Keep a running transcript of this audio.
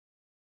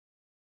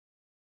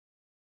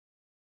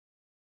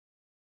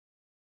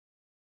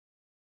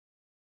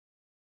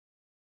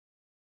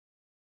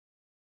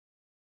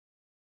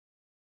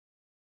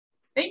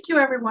Thank you,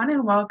 everyone,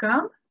 and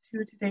welcome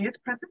to today's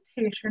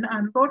presentation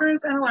on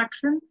voters and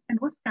elections in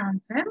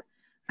Wisconsin.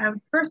 I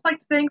would first like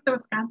to thank the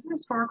Wisconsin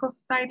Historical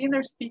Society and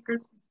their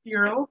Speakers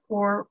Bureau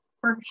for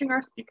furnishing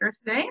our speaker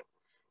today.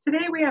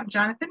 Today we have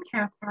Jonathan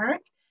Kasparek.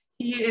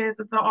 He is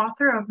the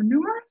author of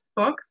numerous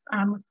books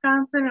on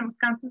Wisconsin and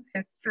Wisconsin's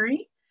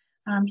history.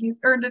 He's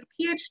earned a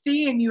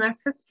PhD in U.S.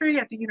 history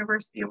at the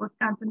University of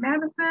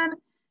Wisconsin-Madison,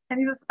 and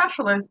he's a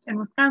specialist in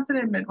Wisconsin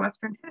and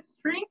Midwestern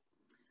history.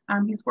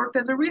 He's worked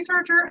as a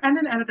researcher and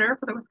an editor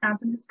for the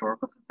Wisconsin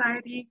Historical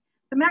Society,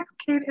 the Max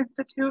Cade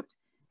Institute,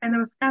 and the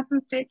Wisconsin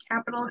State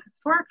Capitol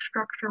Historic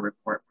Structure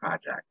Report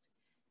Project.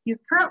 He is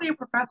currently a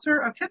professor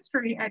of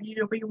history at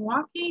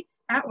UW-Milwaukee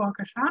at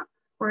Waukesha,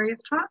 where he has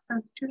taught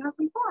since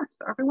 2004.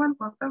 So everyone,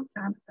 welcome,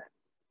 Jonathan.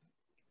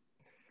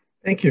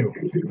 Thank you.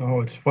 Oh,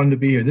 it's fun to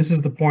be here. This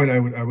is the point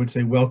I would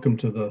say welcome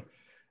to the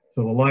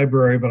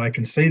library, but I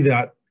can say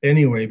that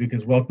anyway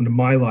because welcome to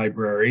my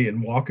library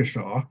in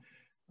Waukesha.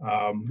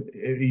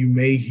 You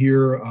may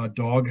hear a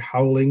dog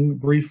howling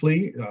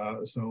briefly,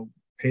 so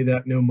pay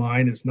that no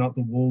mind. It's not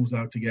the wolves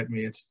out to get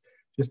me. It's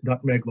just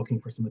Nutmeg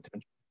looking for some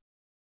attention.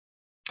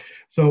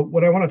 So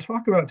what I want to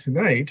talk about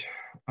tonight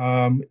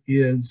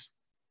is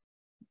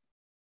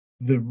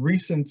the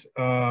recent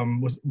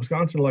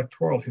Wisconsin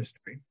electoral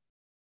history.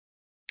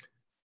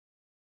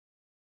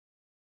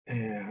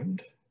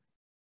 And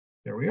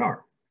there we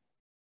are.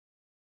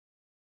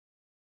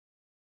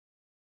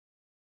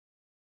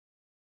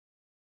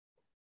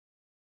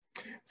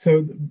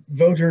 So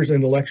voters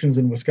and elections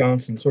in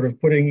Wisconsin, sort of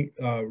putting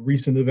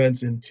recent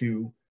events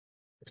into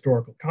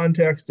historical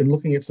context and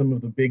looking at some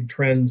of the big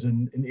trends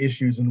and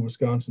issues in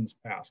Wisconsin's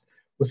past.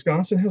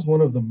 Wisconsin has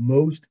one of the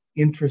most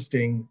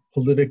interesting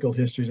political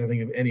histories, I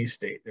think, of any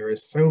state. There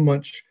is so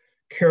much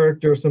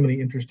character, so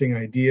many interesting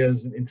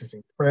ideas and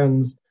interesting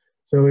trends.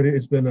 So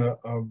it's been a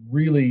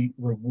really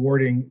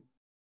rewarding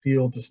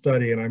field to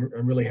study, and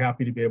I'm really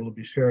happy to be able to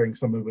be sharing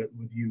some of it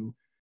with you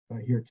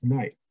here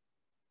tonight.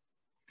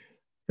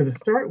 So to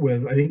start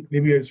with, I think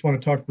maybe I just want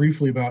to talk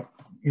briefly about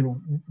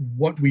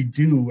what we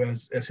do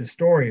as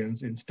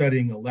historians in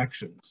studying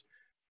elections.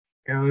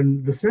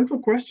 And the central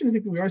question I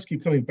think we always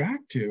keep coming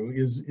back to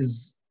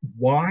is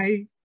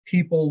why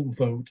people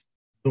vote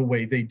the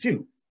way they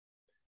do.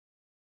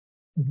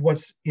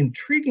 What's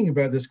intriguing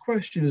about this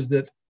question is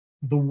that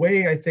the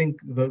way I think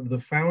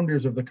the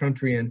founders of the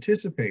country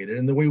anticipated,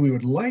 and the way we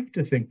would like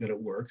to think that it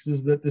works,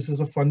 is that this is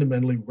a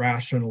fundamentally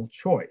rational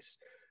choice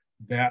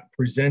that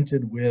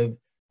presented with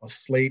a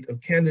slate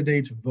of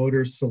candidates,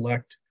 voters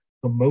select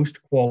the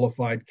most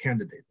qualified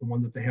candidate, the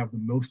one that they have the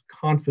most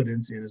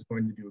confidence in is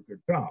going to do a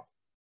good job.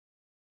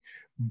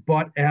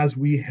 But as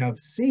we have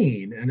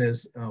seen, and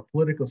as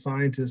political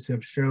scientists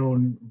have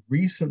shown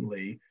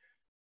recently,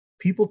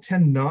 people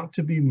tend not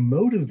to be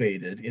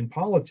motivated in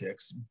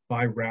politics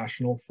by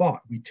rational thought.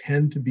 We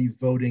tend to be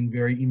voting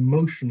very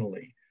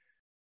emotionally.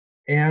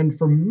 And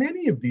for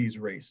many of these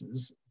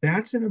races,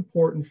 that's an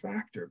important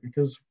factor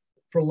because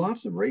for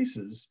lots of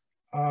races,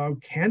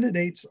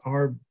 candidates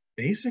are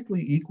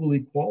basically equally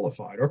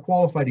qualified or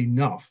qualified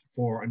enough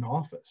for an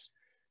office.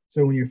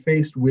 So when you're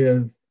faced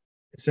with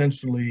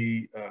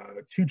essentially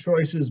two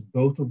choices,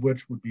 both of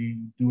which would be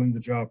doing the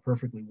job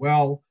perfectly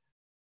well,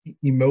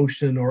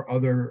 emotion or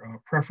other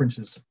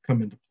preferences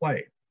come into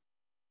play.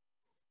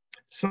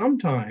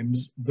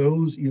 Sometimes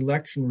those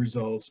election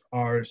results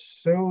are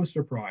so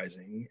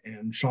surprising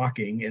and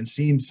shocking and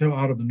seem so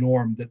out of the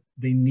norm that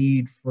they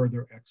need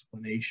further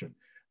explanation.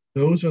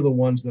 Those are the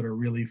ones that are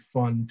really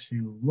fun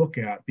to look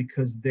at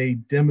because they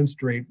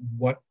demonstrate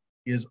what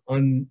is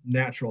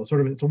unnatural.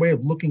 It's a way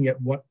of looking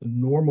at what the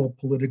normal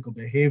political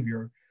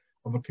behavior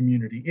of a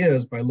community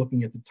is by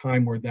looking at the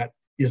time where that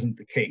isn't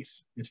the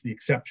case. It's the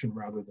exception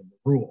rather than the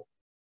rule.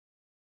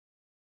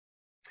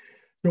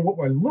 So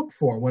what I look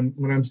for when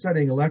I'm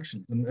studying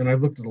elections, and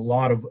I've looked at a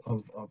lot of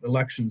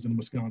elections in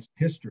Wisconsin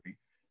history,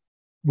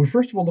 we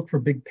first of all look for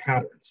big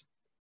patterns.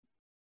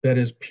 That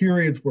is,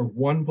 periods where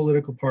one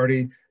political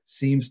party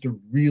seems to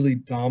really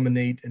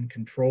dominate and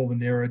control the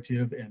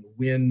narrative and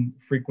win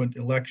frequent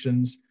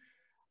elections.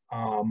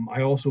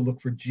 I also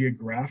look for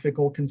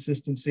geographical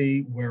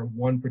consistency, where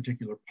one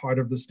particular part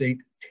of the state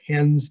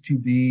tends to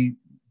be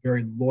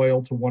very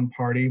loyal to one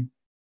party.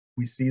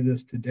 We see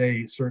this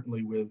today,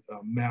 certainly with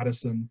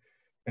Madison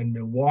and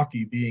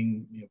Milwaukee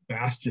being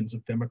bastions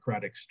of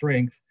Democratic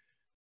strength,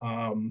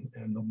 and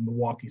the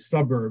Milwaukee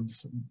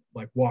suburbs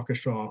like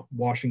Waukesha,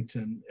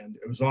 Washington, and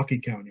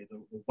Ozaukee County,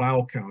 the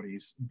WOW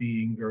counties,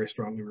 being very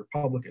strongly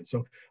Republican.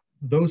 So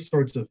those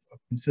sorts of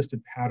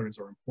consistent patterns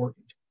are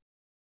important.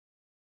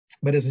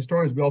 But as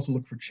historians, we also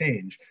look for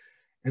change.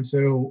 And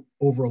so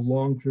over a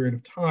long period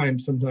of time,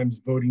 sometimes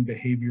voting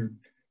behavior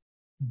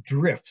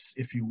drifts,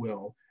 if you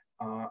will,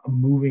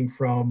 moving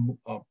from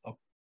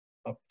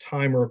a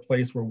time or a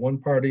place where one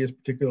party is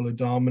particularly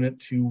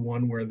dominant to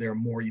one where they're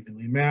more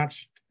evenly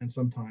matched, and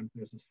sometimes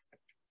there's a switch.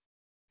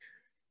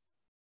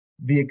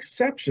 The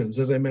exceptions,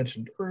 as I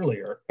mentioned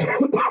earlier,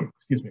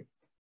 excuse me,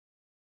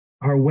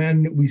 are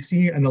when we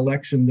see an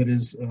election that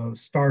is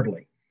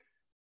startling.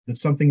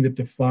 That's something that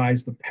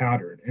defies the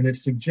pattern. And it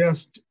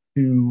suggests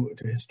to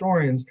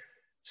historians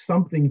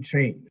something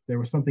changed. There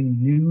was something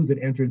new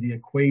that entered the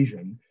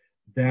equation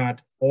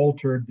that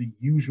altered the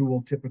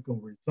usual typical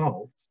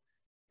results.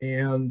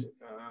 And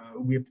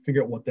we have to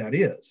figure out what that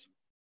is.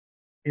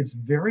 It's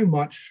very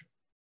much,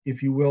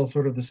 if you will,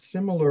 sort of the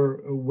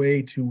similar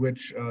way to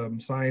which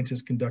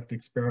scientists conduct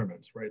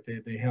experiments, right?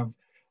 They have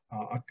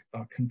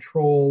a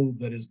control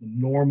that is the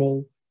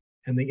normal,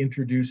 and they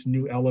introduce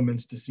new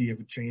elements to see if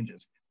it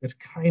changes. It's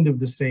kind of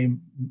the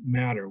same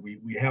matter.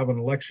 We have an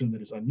election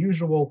that is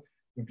unusual.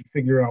 We have to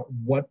figure out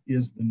what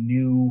is the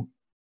new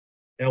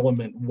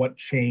element, what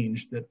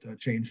changed that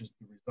changes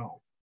the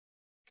result.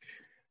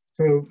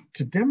 So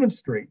to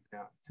demonstrate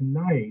that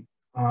tonight,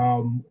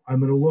 I'm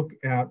going to look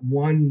at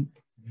one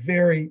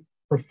very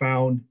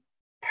profound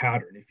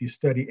pattern. If you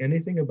study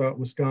anything about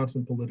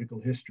Wisconsin political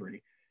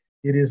history,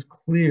 it is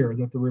clear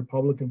that the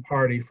Republican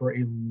Party for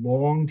a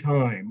long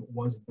time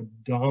was the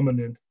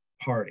dominant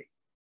party.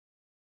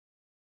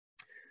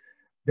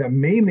 That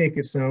may make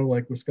it sound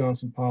like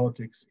Wisconsin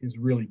politics is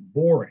really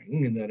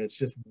boring and that it's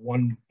just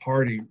one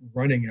party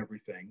running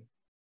everything,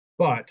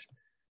 but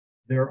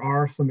there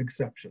are some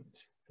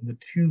exceptions. And the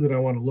two that I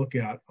want to look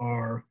at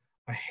are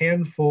a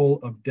handful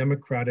of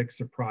Democratic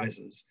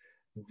surprises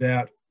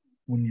that,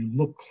 when you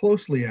look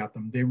closely at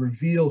them, they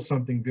reveal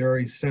something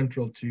very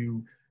central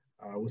to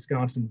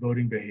Wisconsin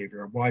voting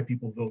behavior, why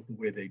people vote the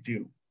way they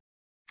do.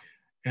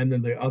 And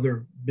then the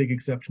other big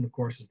exception, of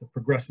course, is the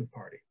Progressive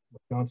Party.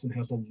 Wisconsin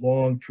has a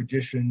long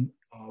tradition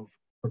of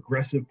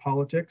progressive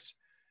politics.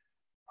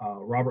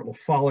 Robert La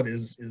Follette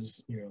is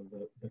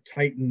the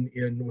titan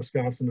in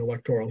Wisconsin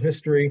electoral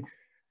history.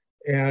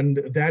 And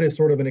that is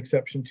sort of an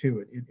exception to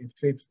it. It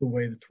shapes the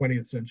way the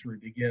 20th century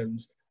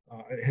begins.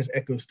 It has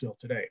echoes still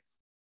today.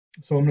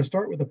 So I'm going to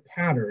start with a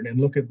pattern and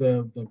look at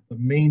the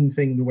main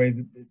thing, the way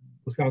that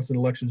Wisconsin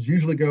elections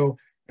usually go,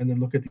 and then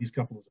look at these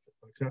couple of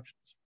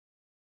exceptions.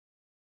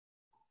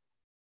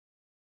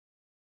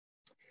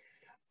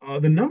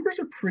 The numbers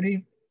are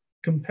pretty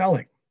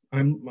compelling.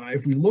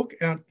 If we look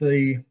at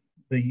the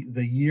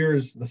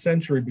years, the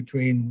century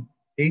between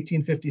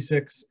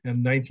 1856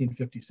 and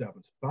 1957,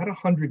 it's about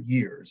 100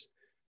 years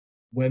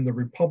when the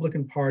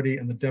Republican Party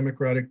and the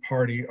Democratic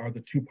Party are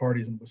the two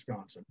parties in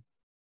Wisconsin.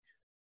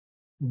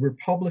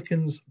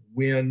 Republicans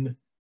win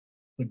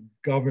the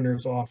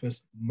governor's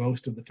office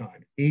most of the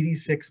time.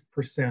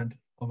 86%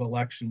 of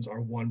elections are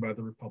won by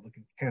the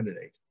Republican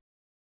candidate.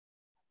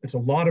 It's a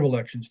lot of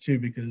elections too,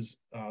 because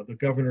the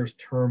governor's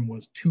term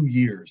was 2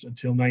 years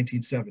until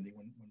 1970,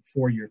 when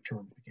four-year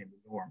terms became the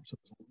norm. So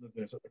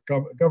there's a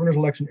governor's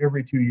election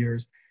every 2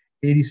 years.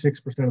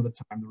 86% of the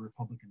time, the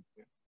Republicans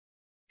win.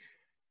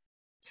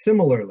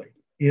 Similarly,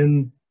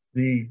 in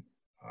the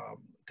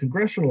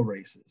congressional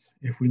races,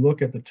 if we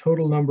look at the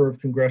total number of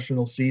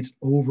congressional seats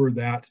over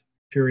that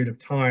period of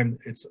time,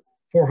 it's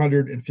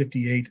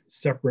 458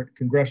 separate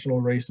congressional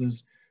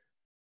races.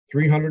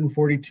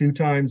 342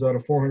 times out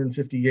of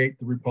 458,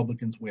 the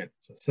Republicans win,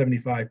 so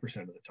 75%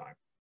 of the time.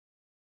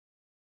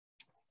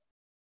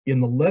 In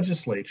the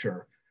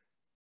legislature,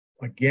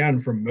 again,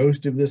 for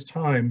most of this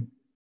time,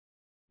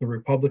 the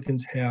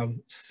Republicans have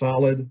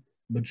solid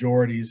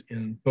majorities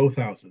in both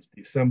houses,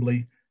 the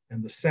Assembly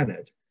and the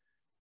Senate,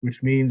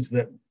 which means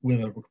that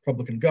with a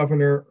Republican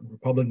governor,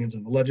 Republicans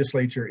in the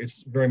legislature,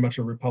 it's very much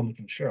a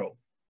Republican show.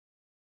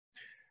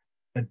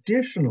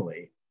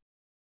 Additionally,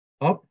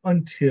 up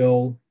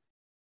until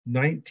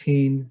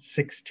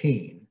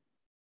 1916,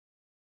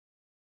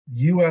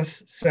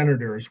 US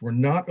senators were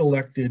not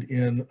elected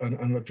in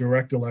a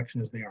direct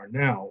election as they are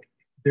now.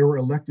 They were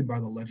elected by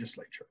the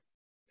legislature.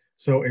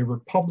 So a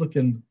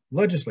Republican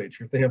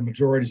legislature, if they have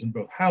majorities in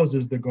both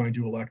houses, they're going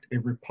to elect a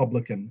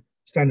Republican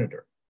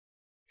senator.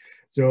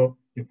 So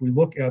if we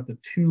look at the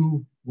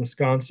two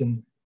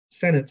Wisconsin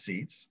Senate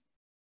seats,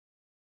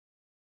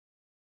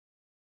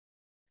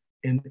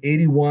 in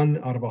 81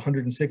 out of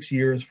 106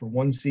 years for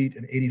one seat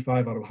and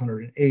 85 out of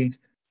 108,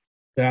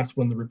 that's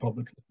when the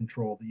Republicans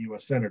control the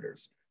US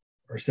senators,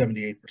 or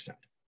 78%.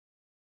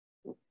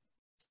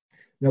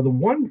 Now, the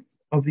one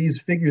of these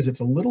figures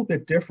that's a little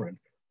bit different,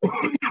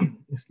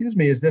 excuse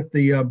me, is that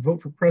the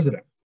vote for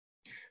president.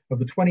 Of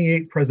the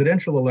 28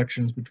 presidential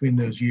elections between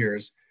those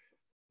years,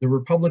 the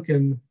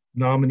Republican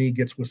nominee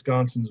gets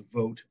Wisconsin's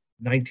vote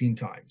 19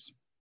 times.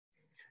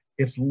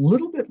 It's a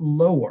little bit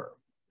lower,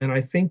 and I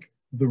think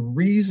the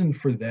reason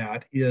for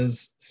that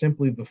is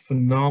simply the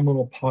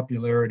phenomenal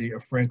popularity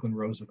of Franklin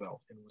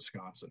Roosevelt in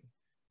Wisconsin.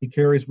 He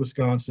carries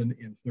Wisconsin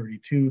in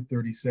 32,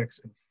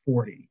 36, and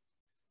 40,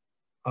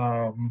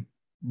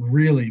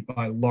 really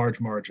by large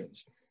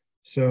margins.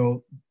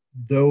 So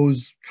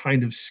those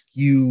kind of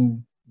skew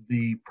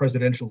the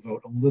presidential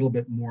vote a little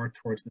bit more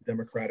towards the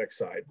Democratic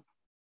side.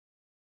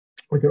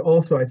 We could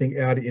also, I think,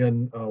 add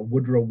in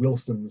Woodrow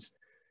Wilson's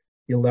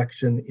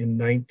election in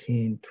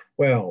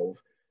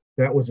 1912.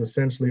 That was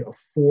essentially a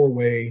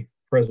four-way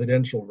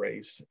presidential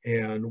race,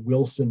 and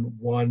Wilson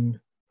won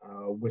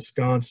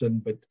Wisconsin,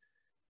 but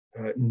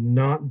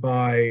not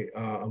by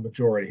a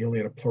majority. He only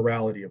had a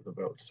plurality of the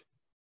votes.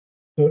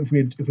 So if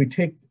we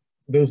take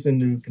those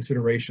into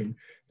consideration,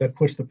 that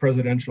puts the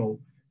presidential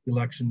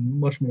election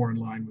much more in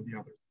line with the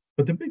others.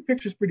 But the big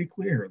picture is pretty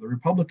clear. The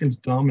Republicans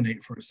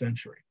dominate for a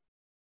century.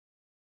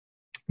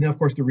 Now, of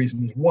course, the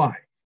reason is why.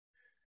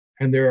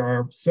 And there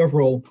are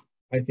several,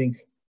 I think,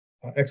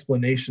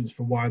 explanations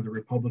for why the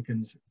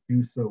Republicans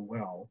do so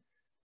well.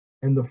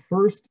 And the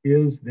first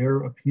is their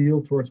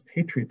appeal towards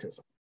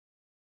patriotism.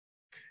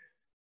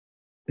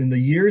 In the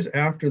years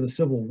after the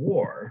Civil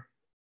War,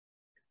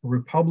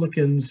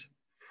 Republicans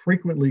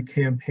frequently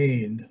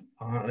campaigned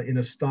in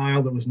a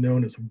style that was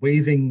known as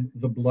waving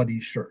the bloody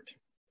shirt.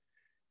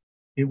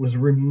 It was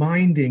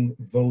reminding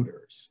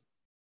voters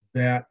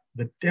that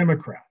the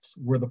Democrats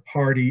were the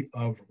party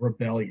of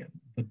rebellion.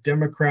 The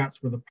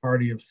Democrats were the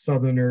party of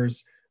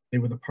Southerners. They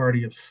were the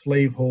party of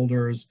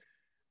slaveholders.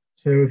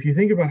 So if you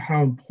think about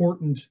how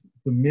important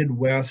the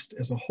Midwest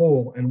as a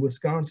whole, and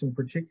Wisconsin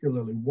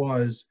particularly,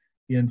 was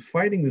in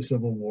fighting the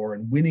Civil War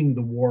and winning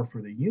the war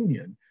for the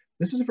Union,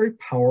 this is a very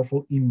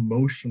powerful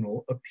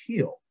emotional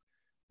appeal.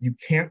 You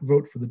can't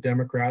vote for the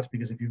Democrats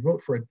because if you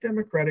vote for a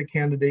Democratic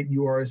candidate,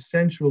 you are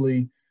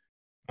essentially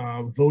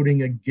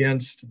voting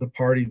against the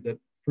party that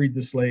freed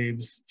the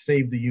slaves,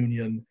 saved the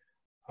Union.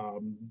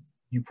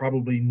 You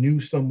probably knew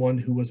someone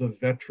who was a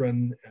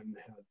veteran and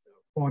had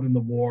fought in the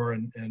war,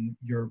 and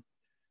you're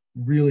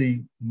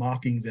really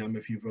mocking them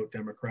if you vote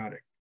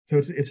Democratic. So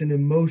it's an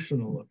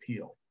emotional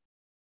appeal.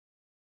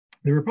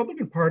 The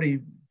Republican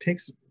Party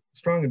takes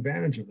strong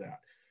advantage of that.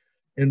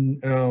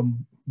 And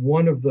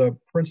one of the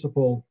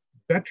principal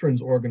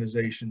veterans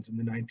organizations in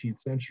the 19th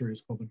century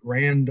is called the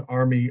Grand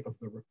Army of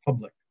the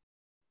Republic.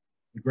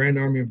 The Grand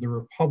Army of the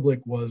Republic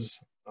was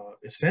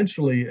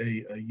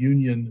essentially a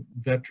Union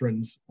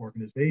veterans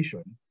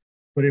organization,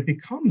 but it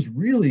becomes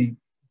really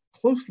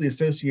closely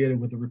associated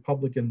with the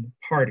Republican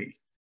Party.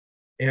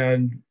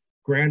 And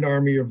Grand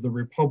Army of the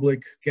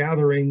Republic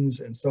gatherings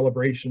and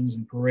celebrations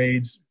and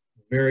parades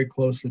very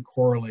closely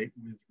correlate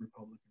with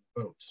Republican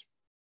votes.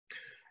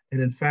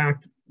 And in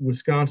fact,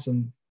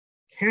 Wisconsin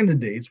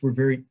candidates were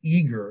very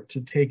eager to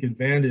take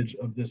advantage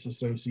of this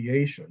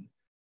association.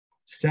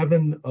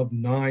 7 of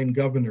 9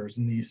 governors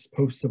in these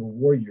post-Civil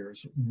War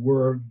years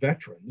were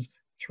veterans,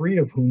 3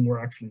 of whom were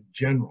actually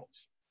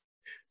generals.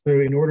 So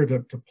in order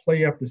to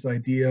play up this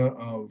idea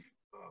of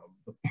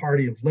the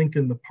party of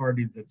Lincoln, the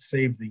party that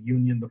saved the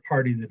Union, the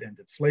party that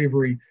ended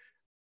slavery,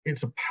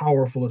 it's a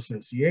powerful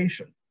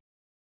association.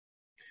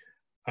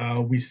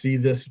 We see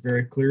this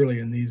very clearly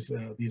in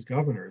these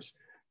governors.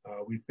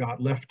 We've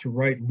got left to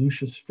right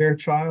Lucius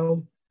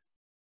Fairchild,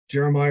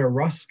 Jeremiah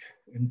Rusk,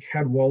 and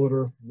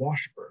Cadwallader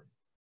Washburn.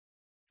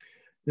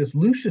 This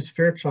Lucius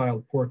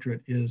Fairchild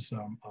portrait is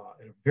a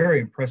very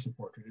impressive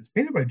portrait. It's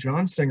painted by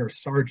John Singer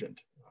Sargent,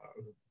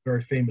 a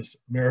very famous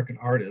American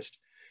artist,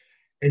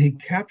 and he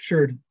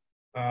captured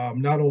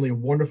not only a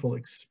wonderful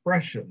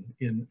expression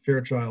in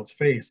Fairchild's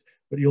face,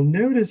 but you'll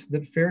notice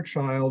that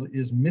Fairchild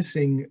is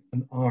missing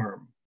an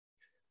arm.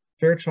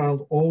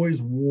 Fairchild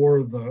always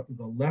wore the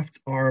left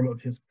arm of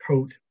his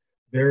coat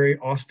very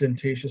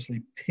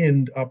ostentatiously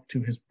pinned up to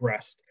his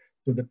breast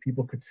so that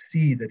people could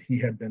see that he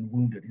had been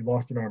wounded. He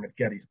lost an arm at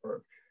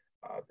Gettysburg,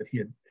 that he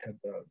had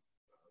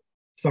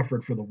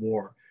suffered for the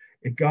war.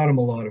 It got him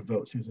a lot of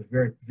votes. He was a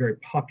very, very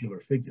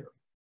popular figure.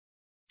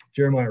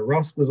 Jeremiah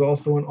Rusk was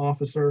also an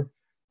officer.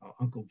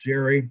 Uncle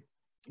Jerry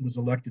was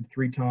elected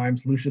 3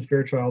 times. Lucius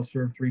Fairchild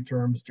served 3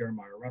 terms.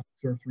 Jeremiah Rusk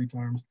served 3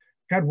 terms.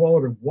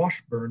 Cadwallader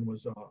Washburn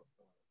was a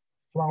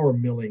flour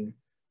milling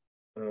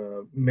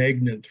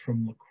magnate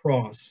from La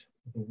Crosse.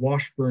 The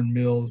Washburn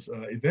Mills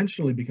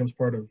eventually becomes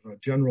part of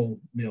General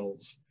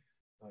Mills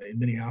in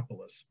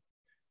Minneapolis.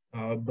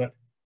 But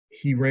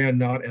he ran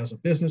not as a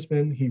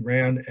businessman, he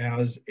ran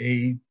as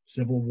a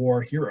Civil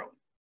War hero.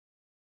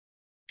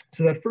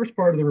 So that first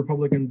part of the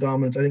Republican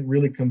dominance, I think,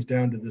 really comes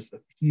down to this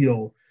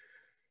appeal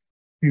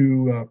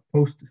to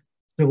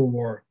post-Civil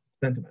War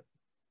sentiment.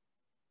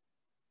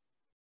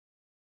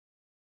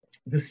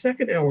 The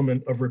second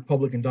element of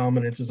Republican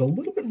dominance is a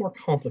little bit more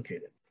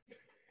complicated.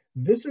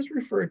 This is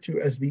referred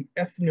to as the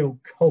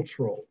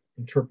ethnocultural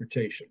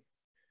interpretation.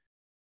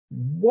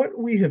 What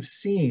we have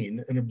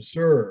seen and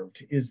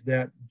observed is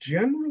that,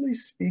 generally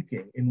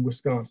speaking, in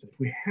Wisconsin, if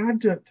we had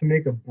to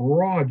make a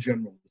broad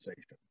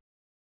generalization,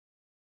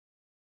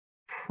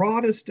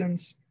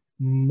 Protestants,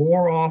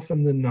 more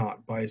often than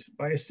not, by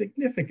a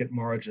significant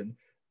margin,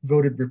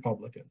 voted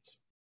Republicans.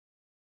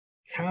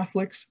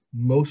 Catholics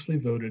mostly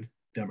voted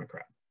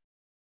Democrat.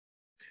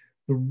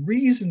 The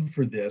reason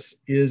for this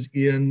is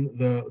in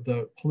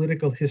the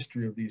political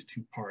history of these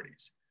 2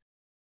 parties.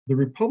 The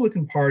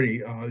Republican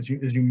Party, as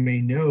you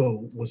may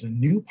know, was a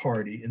new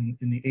party in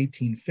the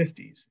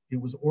 1850s.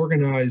 It was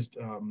organized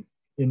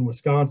in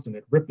Wisconsin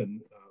at Ripon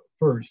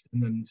first,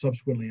 and then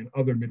subsequently in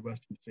other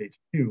Midwestern states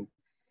too.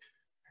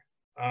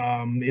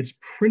 Its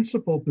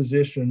principal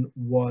position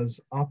was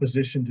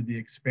opposition to the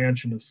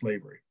expansion of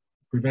slavery,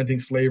 preventing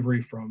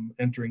slavery from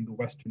entering the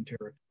Western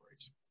territories.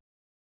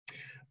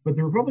 But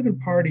the Republican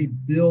Party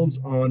builds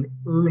on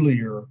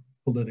earlier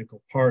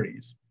political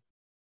parties,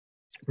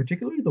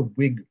 particularly the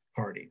Whig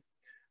Party.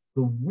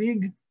 The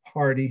Whig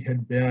Party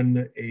had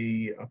been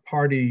a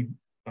party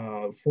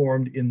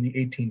formed in the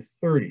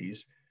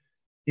 1830s.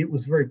 It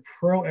was very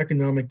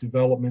pro-economic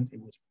development.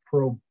 It was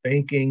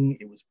pro-banking.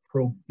 It was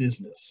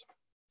pro-business.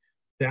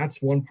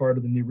 That's one part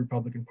of the New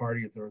Republican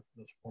Party, those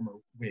former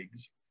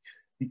Whigs.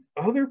 The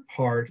other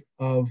part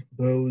of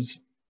those,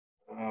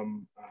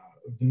 the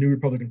New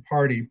Republican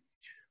Party,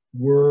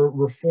 were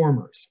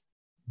reformers,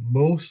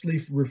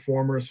 mostly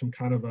reformers from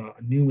kind of a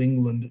New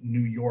England,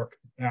 New York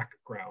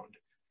background.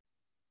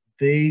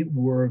 They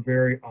were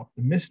very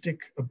optimistic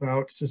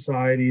about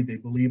society. They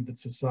believed that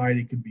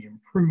society could be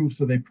improved,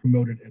 so they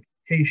promoted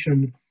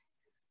education.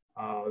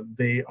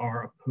 They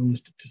are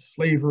opposed to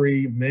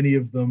slavery. Many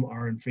of them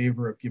are in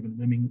favor of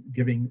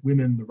giving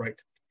women the right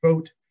to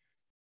vote.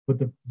 But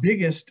the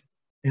biggest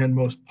and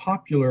most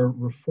popular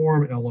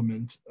reform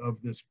element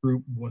of this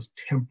group was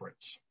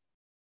temperance.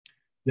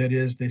 That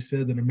is, they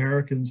said that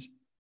Americans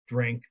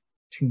drank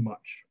too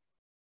much.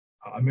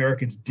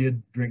 Americans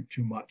did drink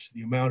too much.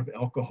 The amount of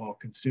alcohol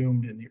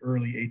consumed in the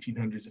early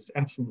 1800s is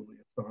absolutely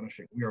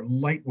astonishing. We are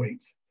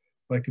lightweights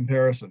by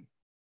comparison.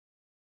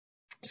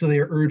 So they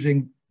are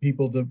urging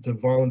people to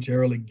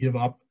voluntarily give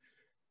up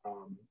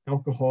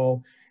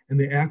alcohol, and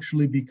they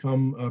actually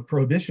become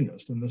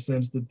prohibitionists in the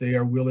sense that they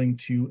are willing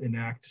to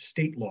enact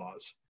state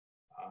laws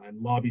and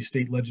lobby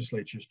state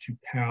legislatures to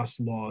pass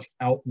laws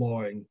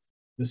outlawing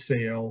the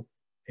sale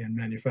and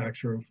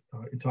manufacture of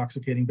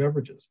intoxicating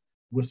beverages.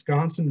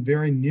 Wisconsin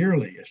very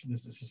nearly,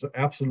 this is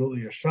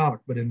absolutely a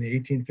shock, but in the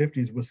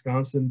 1850s,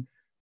 Wisconsin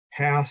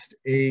passed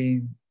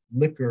a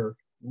liquor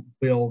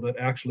bill that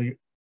actually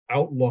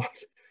outlawed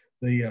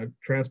the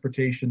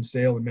transportation,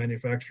 sale, and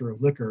manufacture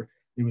of liquor.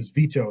 It was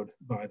vetoed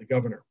by the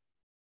governor,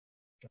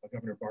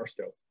 Governor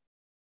Barstow.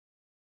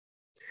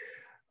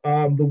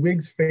 The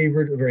Whigs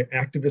favored a very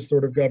activist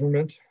sort of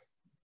government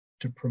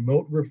to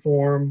promote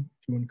reform,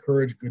 to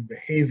encourage good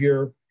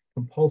behavior,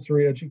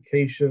 compulsory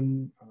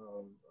education,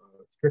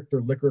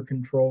 stricter liquor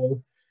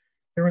control.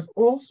 There was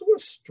also a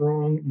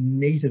strong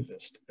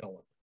nativist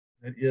element.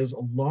 That is, a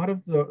lot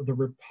of the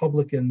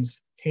Republicans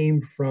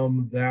came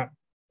from that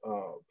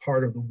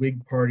part of the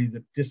Whig Party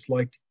that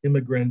disliked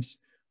immigrants,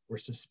 were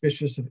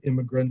suspicious of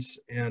immigrants,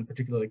 and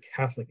particularly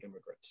Catholic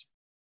immigrants.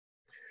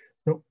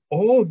 So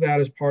all of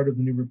that is part of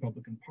the New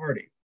Republican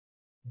Party.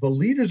 The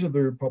leaders of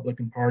the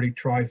Republican Party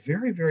try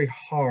very, very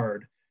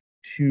hard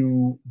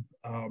to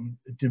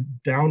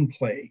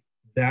downplay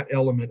that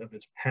element of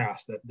its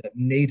past, that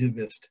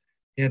nativist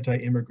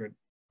anti-immigrant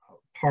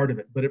part of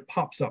it, but it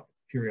pops up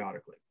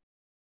periodically.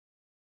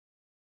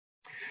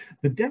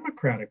 The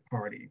Democratic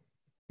Party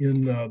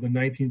in the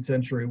 19th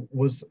century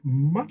was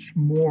much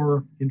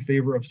more in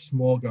favor of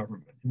small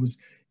government. It was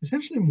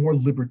essentially more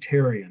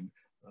libertarian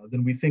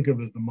than we think of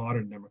as the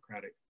modern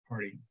Democratic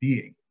Party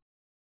being.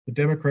 The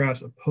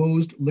Democrats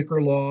opposed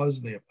liquor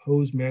laws, they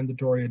opposed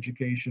mandatory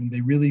education,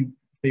 they really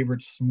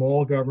favored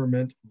small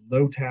government,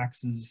 low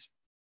taxes,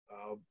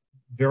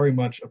 very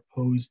much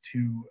opposed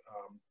to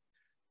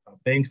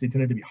banks. They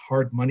tended to be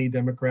hard money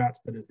Democrats,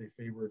 that is, they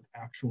favored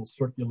actual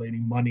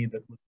circulating money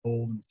that was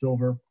gold and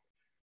silver.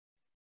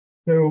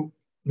 So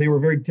they were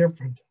very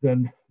different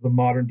than the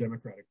modern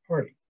Democratic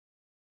Party.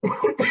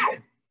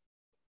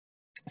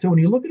 So when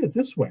you look at it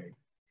this way,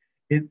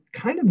 it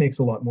kind of makes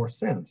a lot more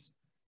sense.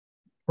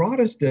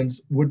 Protestants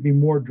would be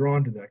more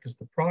drawn to that because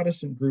the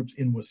Protestant groups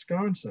in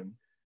Wisconsin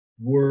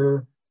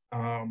were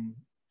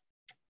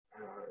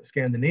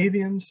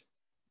Scandinavians.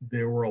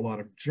 There were a lot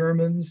of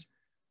Germans.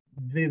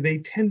 They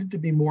tended to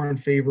be more in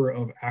favor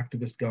of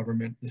activist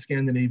government. The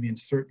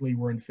Scandinavians certainly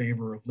were in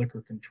favor of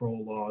liquor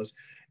control laws.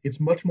 It's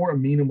much more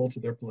amenable to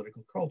their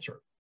political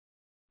culture.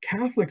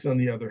 Catholics, on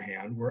the other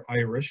hand, were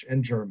Irish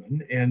and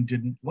German and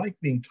didn't like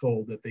being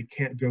told that they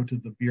can't go to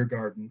the beer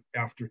garden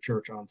after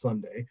church on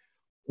Sunday,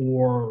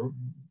 or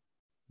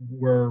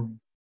were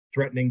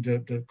threatening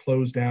to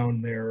close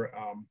down their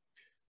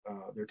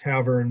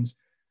taverns.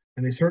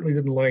 And they certainly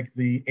didn't like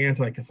the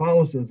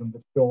anti-Catholicism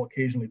that still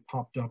occasionally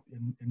popped up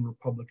in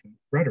Republican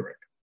rhetoric.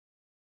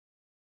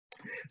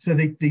 So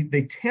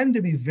they tend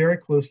to be very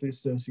closely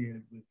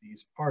associated with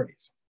these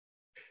parties.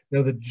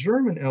 Now, the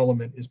German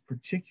element is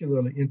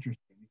particularly interesting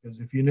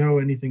because if you know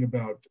anything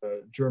about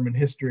German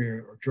history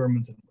or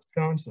Germans in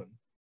Wisconsin,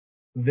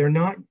 they're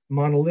not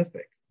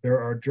monolithic.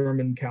 There are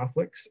German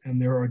Catholics and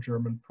there are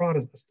German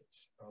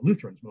Protestants,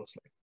 Lutherans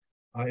mostly.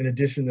 In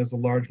addition, there's a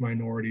large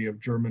minority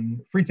of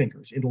German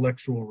freethinkers,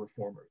 intellectual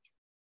reformers.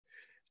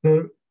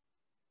 So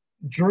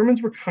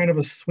Germans were kind of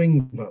a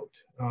swing vote.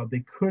 They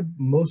could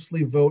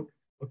mostly vote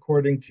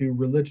according to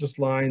religious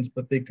lines,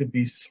 but they could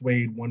be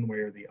swayed one way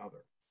or the other.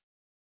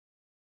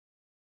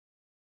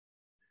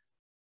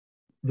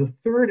 The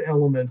third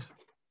element,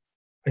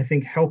 I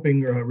think,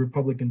 helping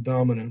Republican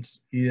dominance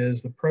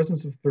is the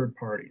presence of third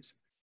parties.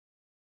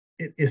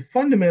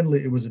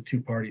 Fundamentally, it was a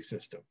two-party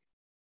system,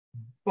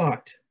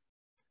 but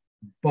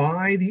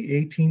by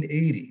the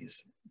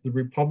 1880s, the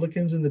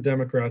Republicans and the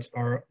Democrats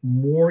are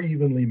more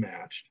evenly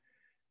matched,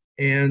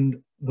 and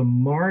the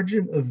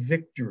margin of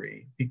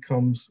victory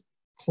becomes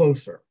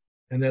closer.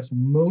 And that's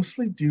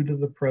mostly due to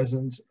the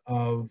presence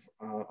of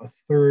a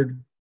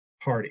third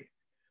party.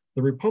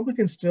 The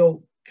Republicans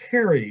still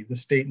carry the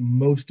state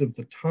most of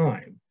the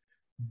time,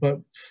 but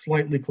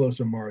slightly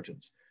closer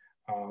margins.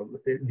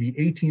 The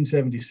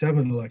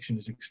 1877 election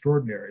is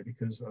extraordinary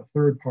because a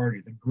third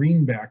party, the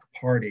Greenback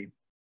Party,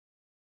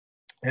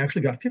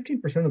 actually got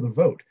 15% of the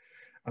vote,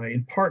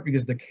 in part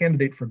because the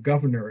candidate for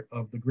governor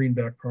of the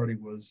Greenback Party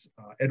was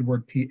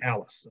Edward P.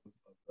 Alice,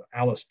 of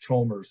Alice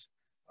Chalmers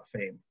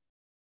fame.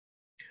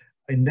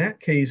 In that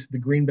case, the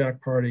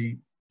Greenback Party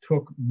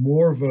took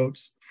more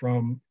votes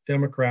from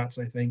Democrats,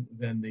 I think,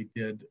 than they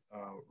did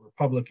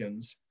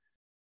Republicans.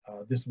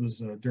 This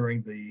was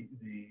during the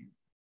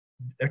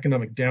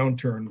economic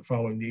downturn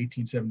following the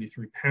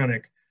 1873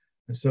 panic.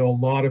 And so a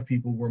lot of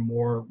people were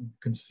more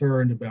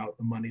concerned about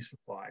the money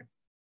supply.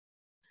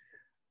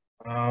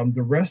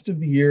 The rest of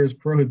the years,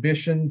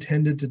 Prohibition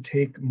tended to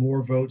take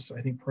more votes,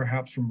 I think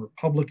perhaps from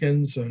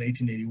Republicans. So in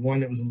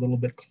 1881, it was a little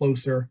bit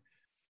closer.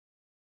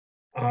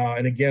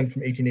 And again,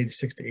 from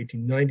 1886 to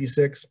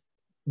 1896.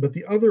 But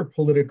the other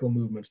political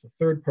movements, the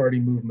third party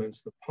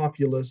movements, the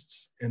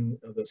populists and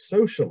the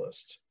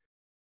socialists,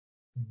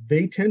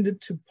 they tended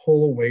to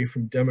pull away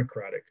from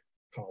Democratic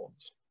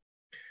columns.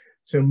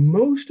 So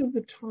most of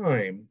the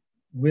time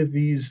with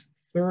these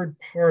third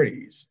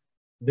parties,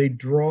 they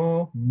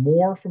draw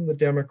more from the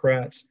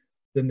Democrats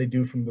than they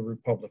do from the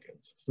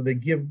Republicans. So they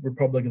give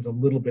Republicans a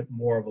little bit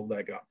more of a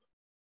leg up.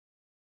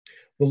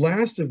 The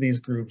last of these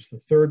groups, the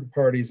third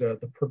parties,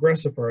 the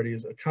Progressive Party,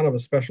 is a kind of a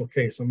special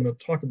case. I'm going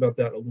to talk about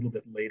that a little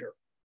bit later.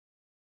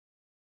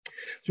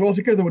 So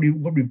altogether,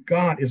 what we've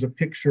got is a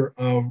picture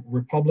of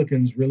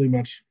Republicans really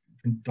much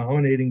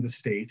dominating the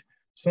state,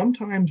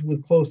 sometimes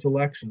with close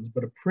elections,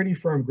 but a pretty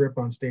firm grip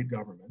on state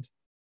government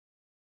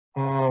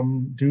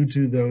due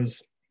to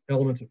those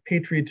elements of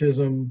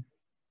patriotism,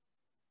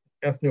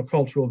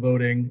 ethnocultural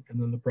voting, and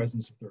then the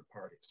presence of third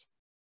parties.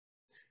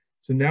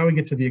 So now we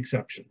get to the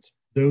exceptions,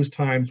 those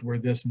times where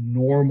this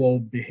normal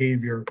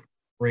behavior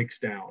breaks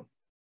down.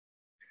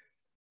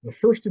 The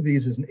first of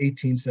these is in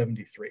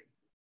 1873.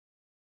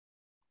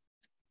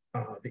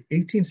 The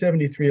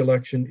 1873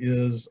 election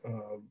is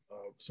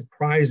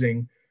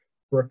surprising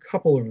for a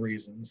couple of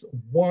reasons.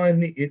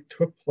 One, it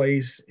took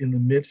place in the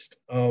midst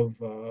of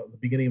the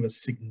beginning of a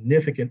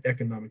significant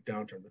economic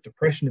downturn. The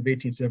Depression of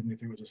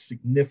 1873 was a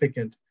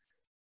significant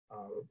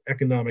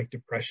economic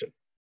depression.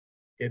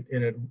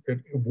 It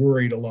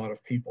worried a lot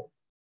of people.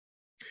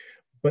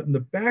 But in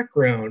the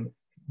background,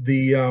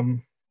 the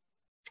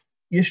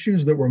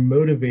issues that were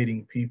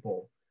motivating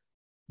people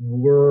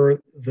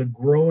were the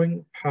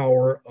growing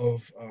power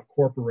of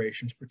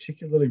corporations,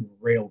 particularly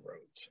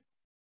railroads.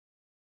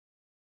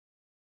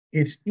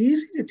 It's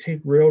easy to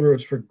take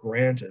railroads for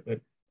granted,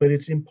 but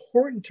it's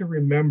important to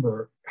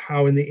remember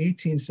how in the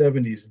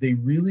 1870s, they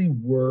really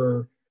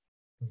were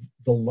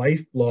the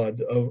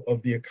lifeblood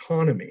of the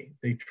economy.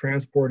 They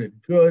transported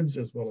goods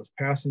as well as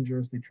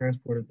passengers. They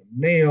transported the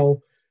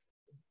mail.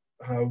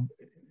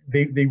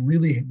 They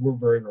really were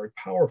very, very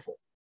powerful.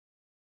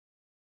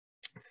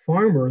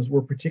 Farmers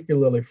were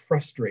particularly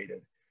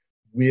frustrated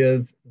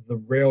with the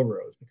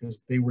railroads because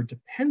they were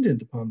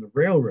dependent upon the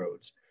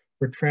railroads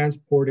for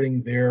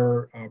transporting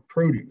their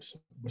produce.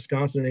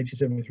 Wisconsin in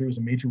 1873 was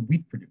a major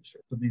wheat producer.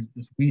 So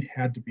this wheat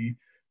had to be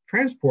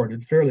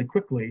transported fairly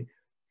quickly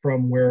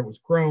from where it was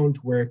grown to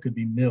where it could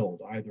be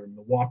milled, either in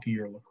Milwaukee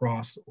or La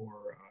Crosse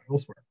or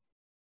elsewhere.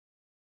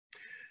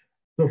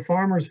 So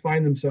farmers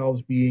find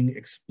themselves being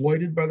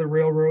exploited by the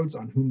railroads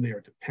on whom they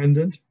are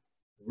dependent.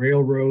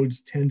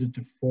 Railroads tended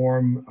to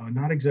form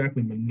not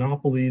exactly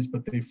monopolies,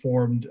 but they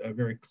formed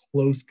very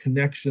close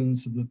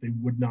connections so that they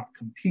would not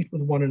compete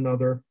with one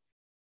another.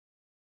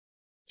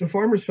 So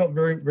farmers felt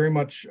very, very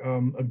much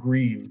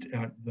aggrieved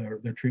at their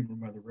treatment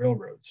by the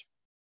railroads.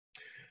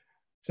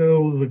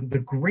 So the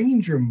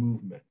Granger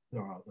movement,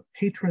 the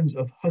Patrons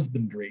of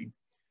Husbandry,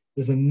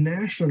 is a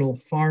national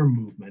farm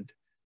movement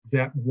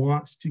that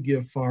wants to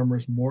give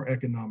farmers more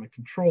economic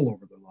control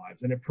over their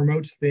lives. And it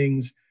promotes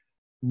things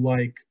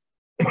like,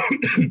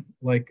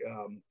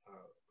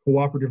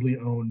 cooperatively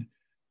owned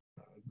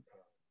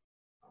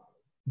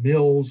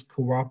mills,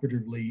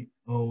 cooperatively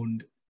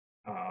owned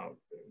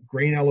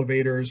grain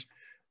elevators,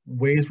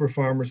 ways where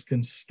farmers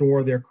can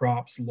store their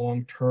crops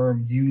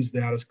long-term, use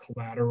that as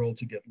collateral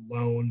to get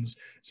loans,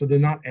 so they're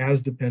not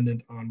as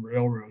dependent on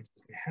railroads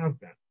as they have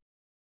been.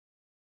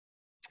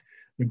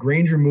 The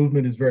Granger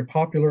movement is very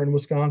popular in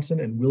Wisconsin,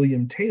 and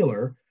William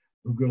Taylor,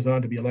 who goes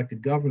on to be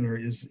elected governor,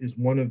 is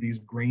one of these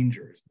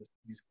Grangers,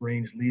 this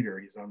Grange leader.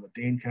 He's on the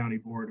Dane County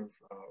Board,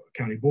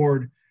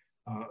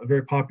 a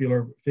very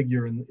popular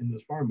figure in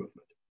this farm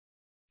movement.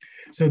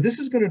 So this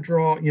is going to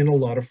draw in a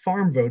lot of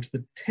farm votes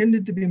that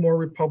tended to be more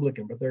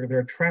Republican, but they're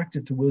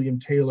attracted to William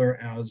Taylor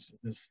as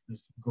this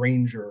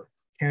Granger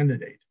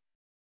candidate.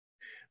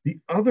 The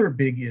other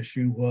big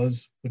issue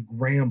was the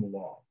Graham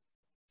Law.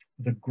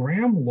 The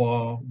Graham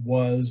Law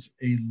was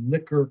a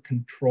liquor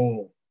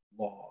control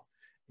law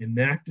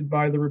enacted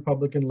by the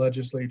Republican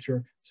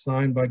legislature,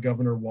 signed by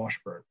Governor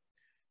Washburn.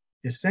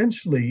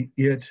 Essentially,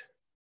 it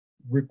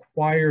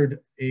required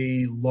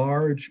a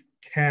large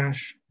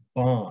cash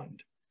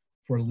bond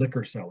for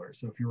liquor sellers.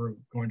 So if you were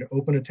going to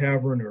open a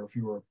tavern, or if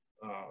you were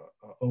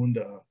owned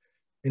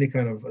any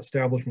kind of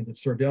establishment that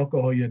served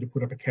alcohol, you had to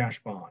put up a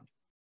cash bond.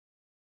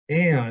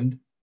 And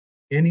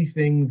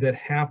anything that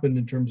happened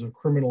in terms of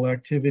criminal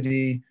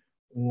activity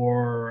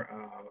or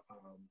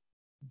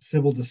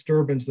civil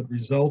disturbance that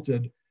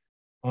resulted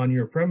on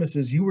your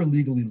premises, you were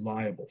legally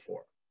liable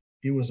for.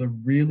 It was a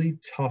really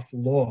tough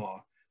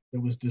law that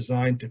was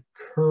designed to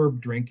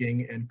curb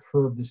drinking and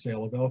curb the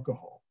sale of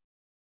alcohol.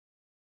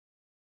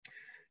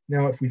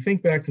 Now, if we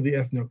think back to the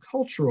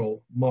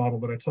ethnocultural model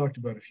that I talked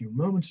about a few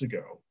moments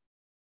ago,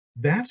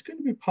 that's going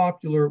to be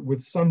popular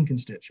with some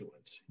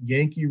constituents.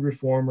 Yankee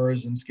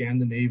reformers and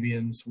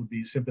Scandinavians would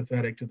be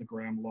sympathetic to the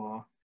Graham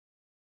Law.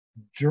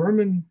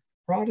 German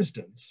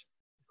Protestants,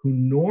 who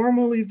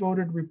normally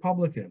voted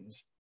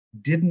Republicans,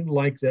 didn't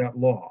like that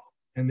law,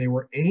 and they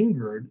were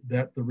angered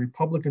that the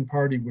Republican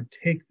Party would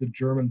take the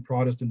German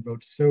Protestant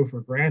vote so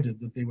for granted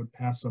that they would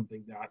pass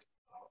something that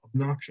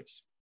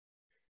obnoxious.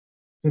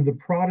 So the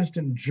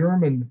Protestant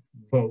German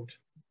vote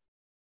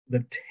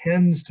that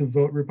tends to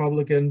vote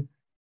Republican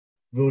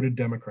voted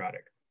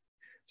Democratic.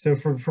 So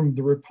from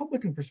the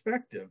Republican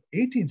perspective,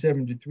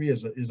 1873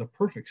 is a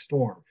perfect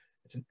storm.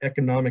 It's an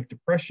economic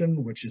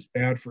depression, which is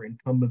bad for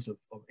incumbents of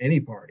any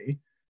party.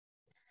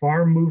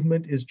 Farm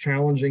movement is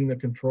challenging the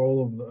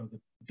control of the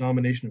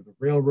domination of the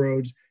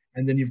railroads.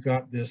 And then you've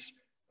got this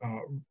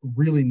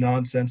really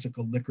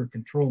nonsensical liquor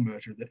control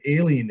measure that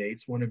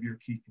alienates one of your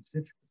key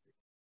constituencies.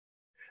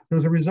 So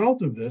as a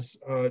result of this,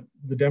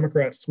 the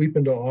Democrats sweep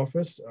into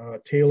office.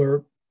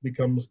 Taylor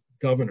becomes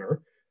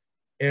governor,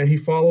 and he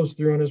follows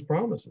through on his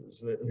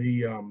promises.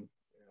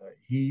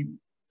 He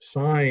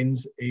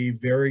signs a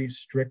very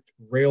strict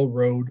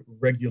railroad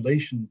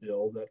regulation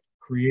bill that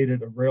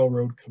created a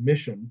railroad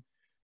commission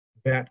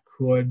that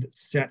could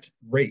set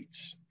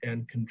rates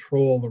and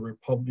control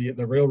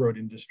the railroad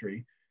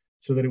industry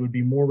so that it would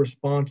be more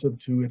responsive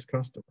to its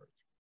customers.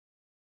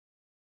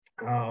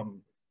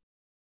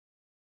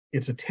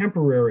 It's a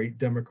temporary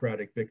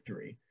Democratic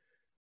victory.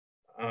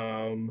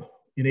 In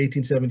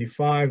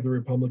 1875, the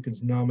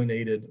Republicans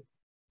nominated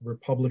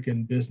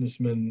Republican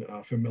businessman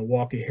from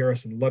Milwaukee,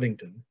 Harrison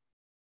Ludington,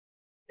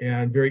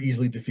 and very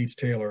easily defeats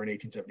Taylor in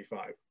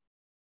 1875.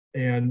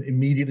 And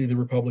immediately the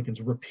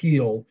Republicans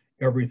repeal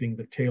everything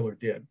that Taylor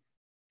did.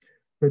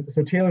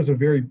 So Taylor's a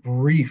very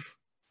brief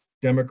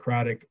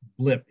Democratic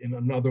blip in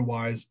an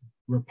otherwise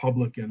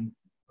Republican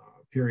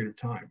period of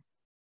time.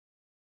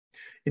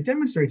 It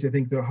demonstrates, I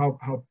think, though,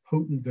 how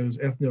potent those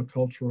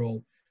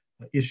ethnocultural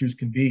issues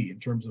can be in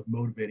terms of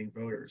motivating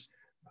voters.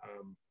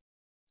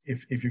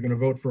 If you're going to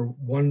vote for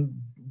one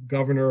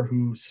governor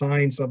who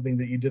signed something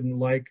that you didn't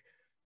like,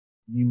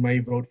 you may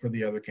vote for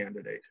the other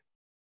candidate.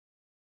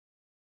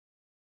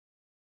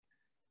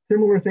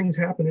 Similar things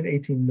happened in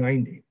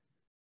 1890.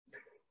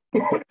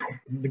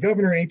 The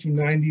governor in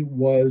 1890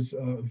 was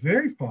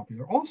very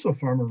popular, also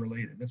farmer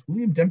related. That's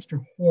William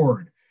Dempster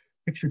Horde,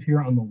 pictured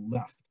here on the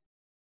left.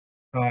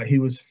 He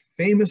was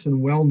famous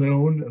and well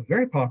known,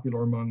 very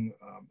popular among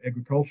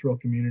agricultural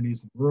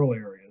communities in rural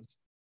areas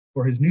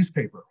for his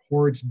newspaper,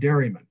 Horde's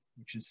Dairyman,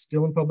 which is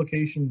still in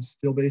publication,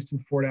 still based in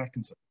Fort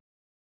Atkinson.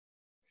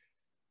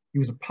 He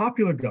was a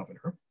popular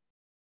governor,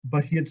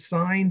 but he had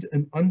signed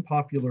an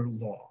unpopular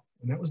law,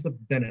 and that was the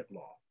Bennett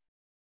Law.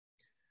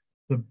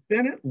 The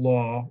Bennett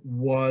Law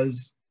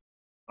was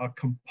a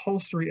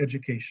compulsory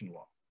education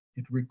law.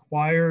 It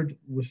required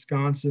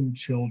Wisconsin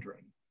children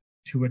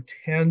to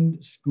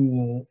attend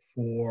school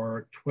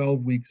for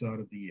 12 weeks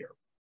out of the year.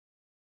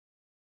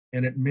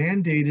 And it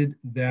mandated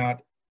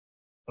that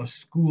a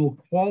school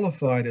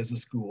qualified as a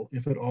school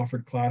if it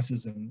offered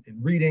classes in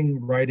reading,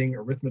 writing,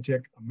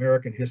 arithmetic,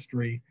 American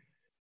history.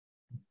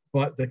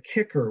 But the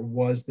kicker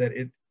was that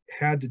it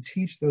had to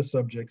teach those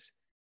subjects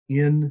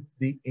in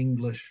the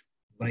English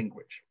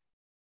language.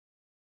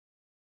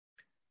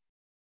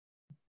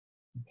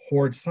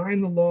 Horde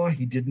signed the law.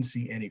 He didn't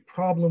see any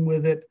problem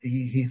with it.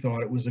 He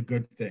thought it was a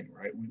good thing,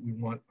 right? We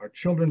want our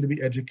children to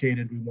be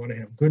educated. We want to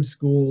have good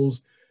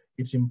schools.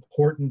 It's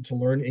important to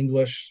learn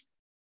English.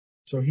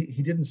 So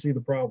he didn't see the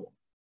problem.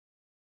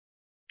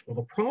 Well,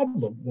 the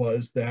problem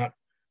was that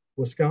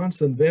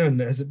Wisconsin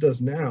then, as it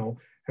does now,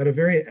 had a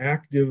very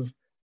active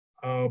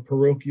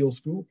parochial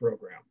school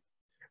program,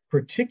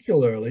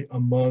 particularly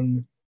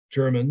among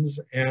Germans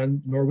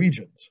and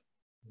Norwegians.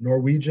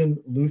 Norwegian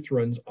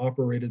Lutherans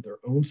operated their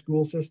own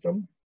school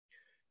system,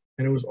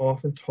 and it was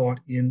often taught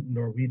in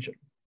Norwegian.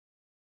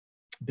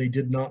 They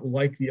did not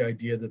like the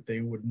idea that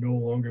they would no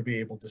longer be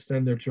able to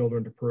send their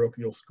children to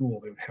parochial school.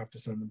 They would have to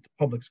send them to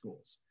public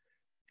schools.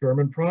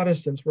 German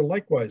Protestants were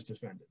likewise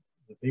defended,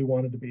 that they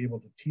wanted to be able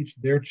to teach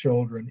their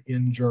children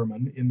in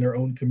German in their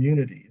own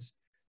communities.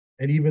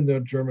 And even though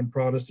German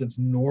Protestants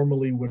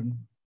normally would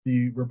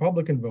be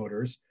Republican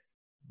voters,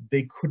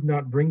 they could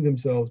not bring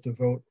themselves to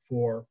vote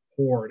for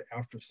Horde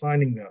after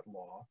signing that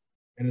law.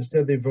 And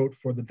instead they vote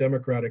for the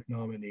Democratic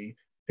nominee,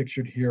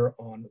 pictured here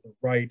on the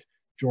right,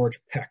 George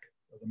Peck,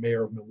 the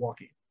mayor of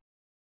Milwaukee.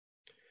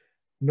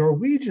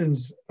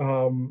 Norwegians,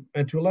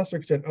 and to a lesser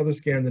extent, other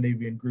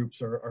Scandinavian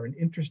groups are an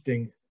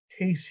interesting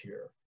case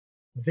here.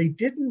 They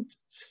didn't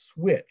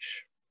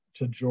switch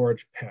to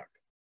George Peck.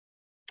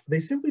 They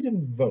simply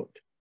didn't vote.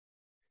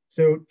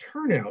 So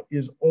turnout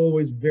is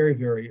always very,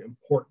 very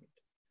important.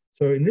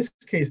 So in this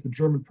case, the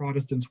German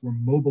Protestants were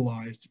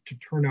mobilized to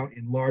turn out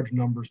in large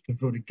numbers to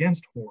vote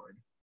against Horde.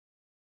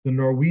 The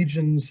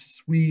Norwegians,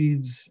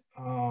 Swedes,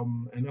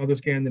 and other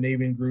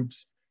Scandinavian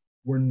groups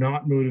were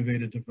not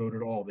motivated to vote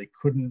at all. They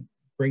couldn't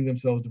bring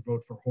themselves to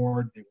vote for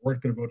Horde. They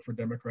weren't going to vote for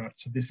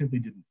Democrats, so they simply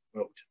didn't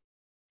vote.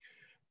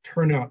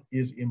 Turnout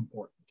is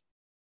important.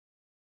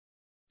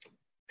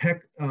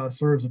 Peck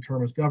serves a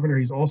term as governor.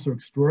 He's also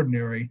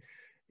extraordinary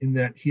in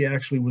that he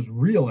actually was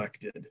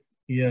reelected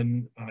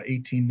in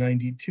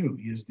 1892.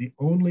 He is the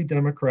only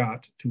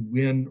Democrat to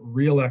win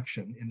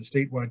re-election in a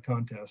statewide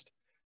contest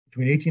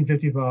between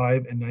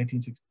 1855 and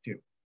 1962.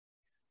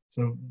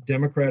 So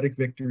Democratic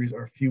victories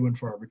are few and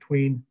far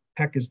between.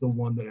 Peck is the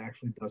one that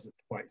actually does it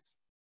twice.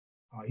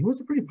 He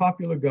was a pretty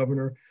popular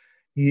governor.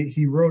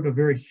 He wrote a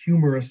very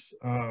humorous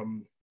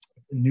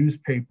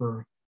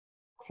newspaper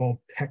called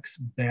Peck's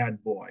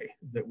Bad Boy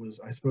that was,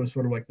 I suppose,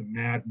 sort of like the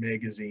Mad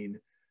magazine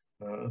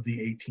of the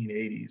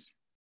 1880s.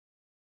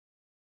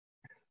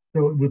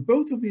 So with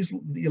both of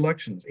the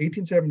elections,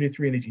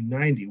 1873 and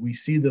 1890, we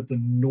see that the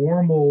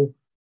normal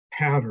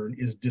pattern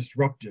is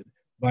disrupted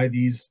by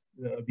these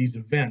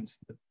events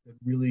that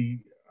really,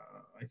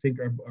 I think,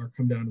 are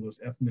come down to those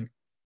ethnic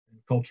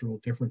and cultural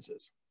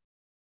differences.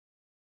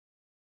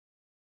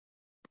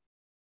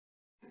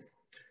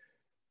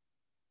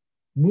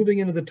 Moving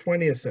into the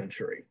 20th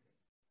century,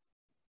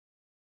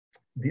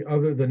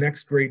 the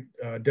next great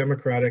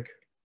democratic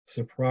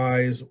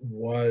surprise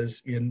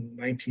was in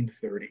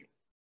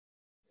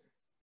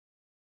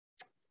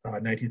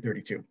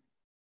 1932.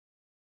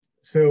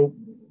 So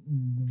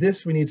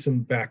this, we need some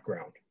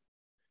background.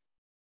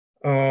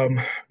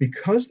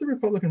 Because the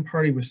Republican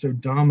Party was so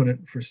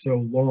dominant for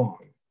so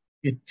long,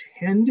 it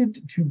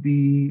tended to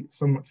be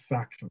somewhat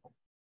factional.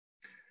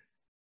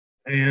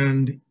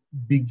 And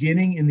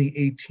beginning in the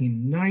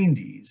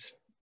 1890s,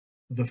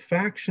 the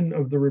faction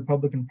of the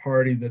Republican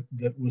Party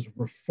that was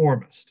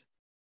reformist,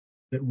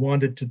 that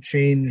wanted to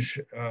change,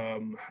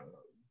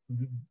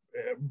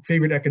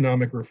 favored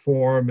economic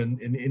reform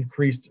and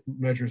increased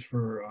measures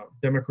for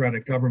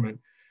democratic government,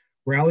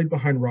 rallied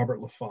behind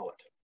Robert La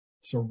Follette.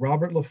 So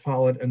Robert La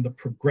Follette and the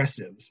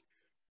progressives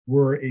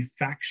were a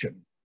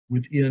faction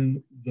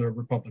within the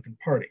Republican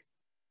Party.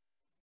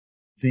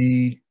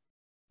 The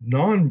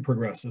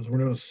non-progressives were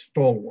known as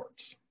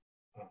stalwarts,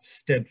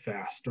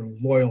 steadfast or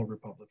loyal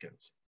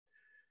Republicans.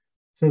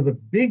 So the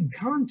big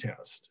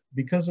contest,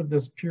 because of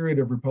this period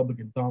of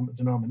Republican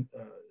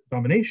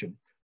domination,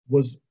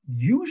 was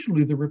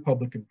usually the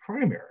Republican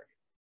primary.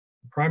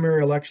 The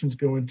primary elections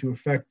go into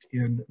effect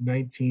in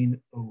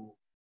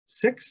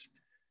 1906,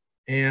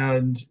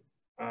 and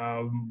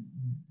the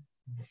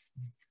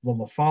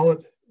La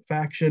Follette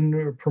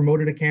faction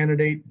promoted a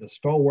candidate, the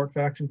stalwart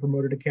faction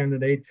promoted a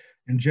candidate,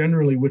 and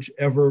generally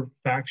whichever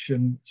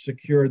faction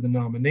secured the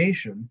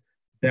nomination,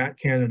 that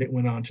candidate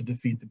went on to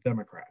defeat the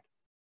Democrat.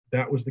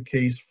 That was the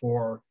case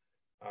for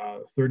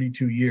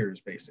 32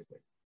 years, basically.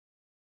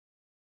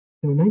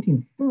 In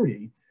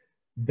 1930,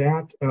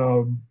 that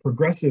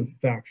progressive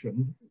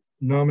faction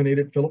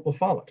nominated Philip La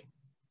Follette.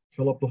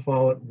 Philip La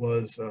Follette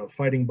was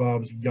Fighting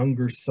Bob's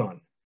younger son.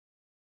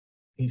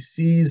 He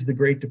sees the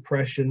Great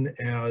Depression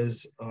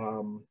as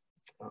a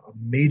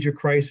major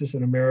crisis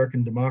in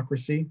American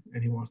democracy,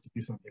 and he wants to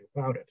do something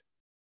about it.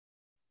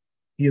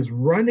 He is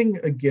running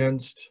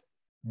against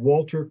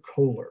Walter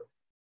Kohler.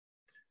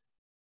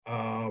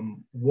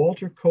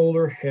 Walter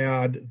Kohler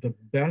had the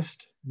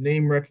best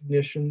name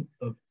recognition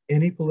of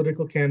any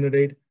political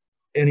candidate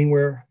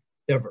anywhere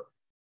ever.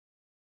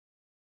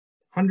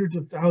 Hundreds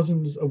of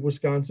thousands of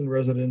Wisconsin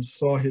residents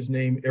saw his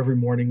name every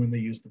morning when they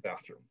used the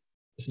bathroom.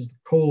 This is the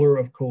Kohler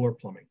of Kohler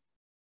Plumbing.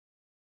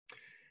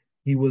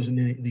 He was in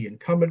the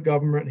incumbent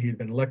government. He had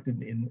been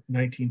elected in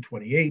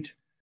 1928.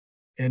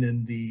 And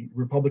in the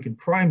Republican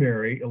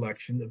primary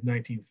election of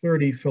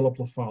 1930, Philip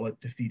La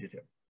Follette defeated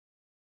him.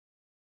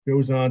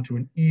 Goes on to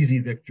an easy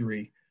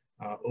victory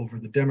over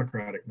the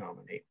Democratic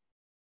nominee.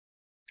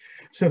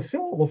 So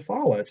Phil La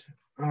Follette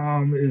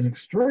is an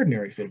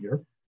extraordinary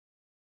figure,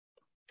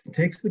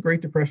 takes the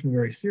Great Depression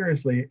very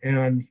seriously,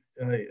 and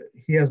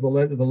he has the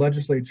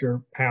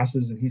legislature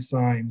passes and he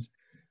signs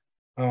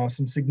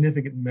some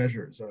significant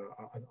measures,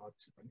 an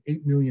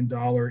 $8 million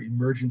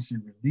emergency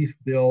relief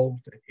bill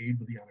to aid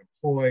with the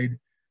unemployed,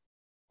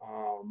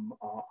 a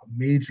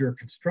major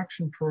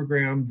construction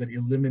program that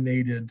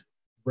eliminated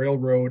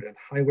railroad and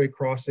highway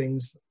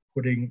crossings,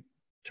 putting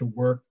to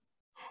work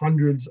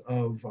hundreds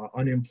of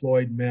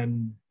unemployed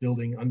men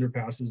building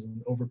underpasses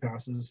and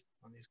overpasses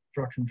on these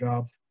construction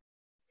jobs.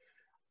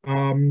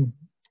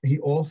 He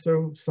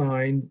also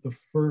signed the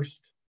first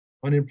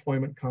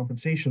unemployment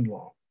compensation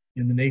law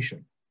in the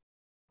nation,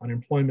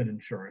 unemployment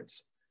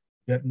insurance,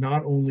 that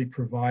not only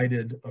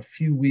provided a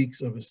few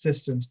weeks of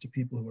assistance to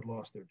people who had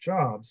lost their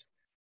jobs,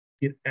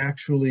 it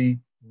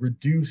actually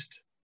reduced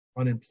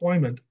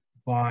unemployment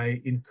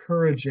by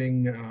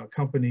encouraging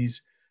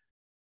companies,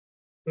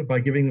 by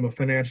giving them a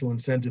financial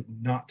incentive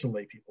not to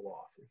lay people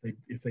off.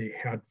 If they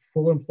had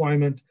full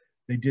employment,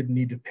 they didn't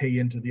need to pay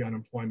into the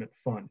unemployment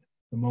fund.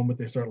 The moment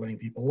they start laying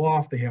people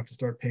off, they have to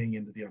start paying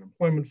into the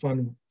unemployment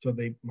fund, so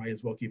they might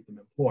as well keep them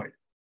employed.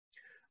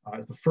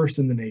 It's the first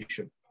in the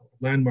nation, a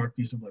landmark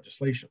piece of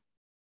legislation.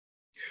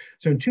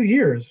 So in 2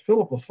 years,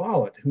 Philip La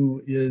Follette,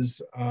 who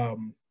is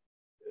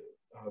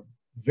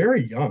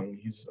very young,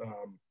 he's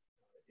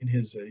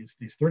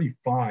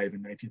 35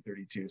 in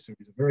 1932, so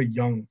he's a very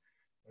young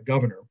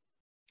governor,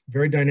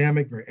 very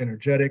dynamic, very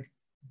energetic,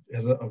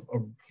 has a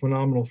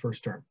phenomenal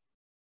first term.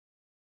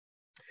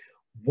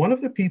 One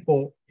of the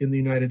people in the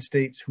United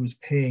States who is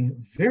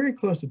paying very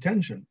close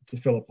attention to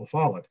Philip La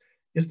Follette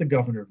is the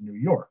governor of New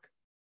York,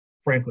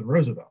 Franklin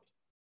Roosevelt.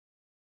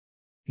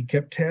 He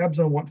kept tabs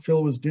on what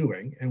Phil was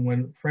doing, and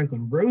when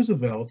Franklin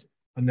Roosevelt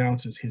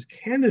announces his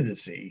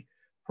candidacy,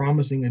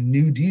 promising a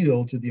new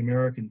deal to the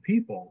American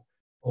people,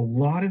 a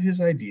lot of his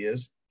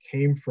ideas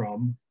came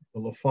from the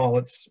La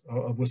Follettes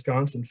of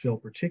Wisconsin, Phil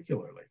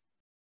particularly.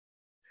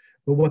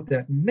 But what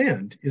that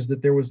meant is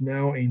that there was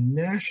now a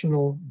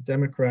national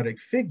Democratic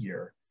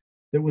figure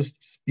that was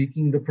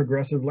speaking the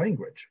progressive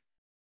language.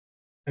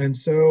 And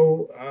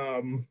so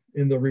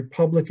in the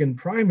Republican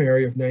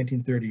primary of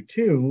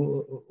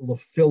 1932,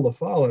 Phil La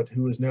Follette,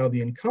 who is now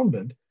the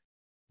incumbent,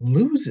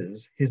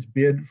 loses his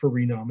bid for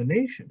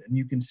renomination. And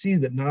you can see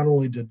that not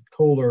only did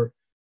Kohler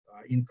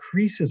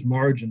increase his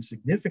margin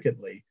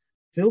significantly,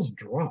 Phil's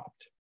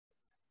dropped.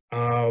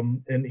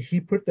 And he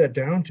put that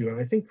down to, and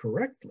I think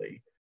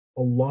correctly,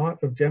 a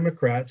lot of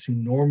Democrats who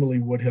normally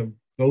would have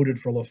voted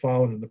for La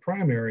Follette in the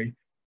primary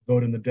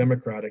vote in the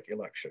Democratic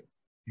election.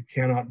 You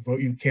cannot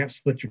vote, you can't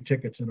split your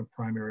tickets in a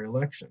primary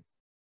election.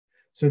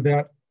 So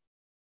that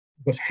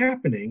what's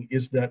happening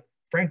is that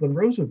Franklin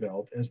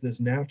Roosevelt, as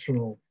this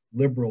national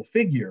liberal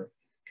figure,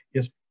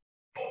 is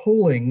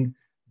pulling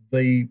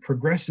the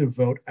progressive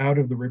vote out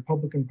of the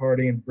Republican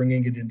Party and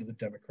bringing it into the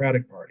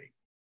Democratic Party,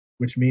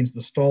 which means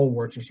the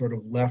stalwarts are sort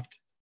of left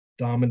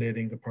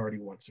dominating the party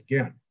once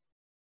again.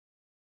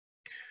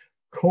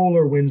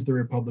 Kohler wins the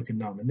Republican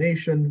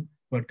nomination,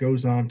 but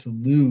goes on to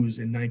lose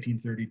in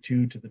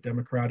 1932 to the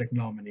Democratic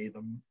nominee,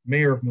 the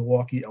mayor of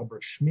Milwaukee,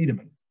 Albert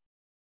Schmiedemann,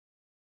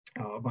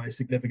 by a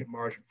significant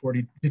margin,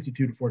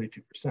 52 to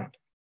 42%.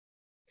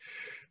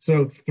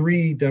 So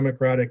 3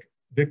 Democratic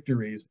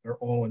victories are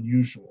all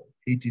unusual,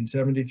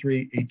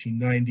 1873,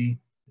 1890,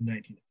 and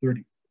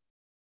 1930.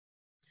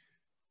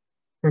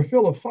 For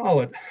Phil La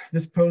Follette,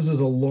 this poses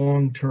a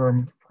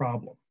long-term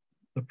problem.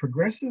 The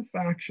progressive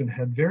faction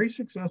had very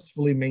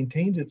successfully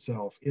maintained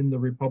itself in the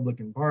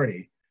Republican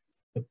Party,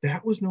 but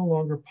that was no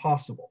longer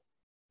possible.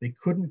 They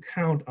couldn't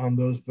count on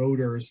those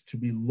voters to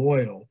be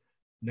loyal,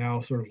 now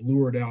sort of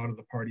lured out of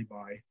the party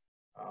by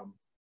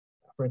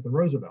Franklin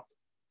Roosevelt.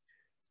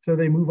 So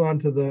they move on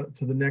to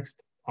the next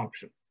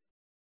option.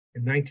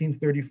 In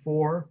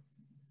 1934,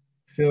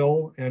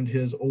 Phil and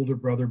his older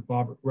brother,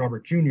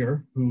 Robert Jr.,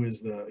 who is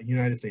the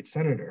United States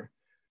Senator,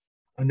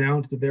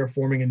 announced that they're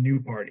forming a new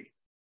party,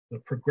 the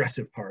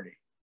Progressive Party.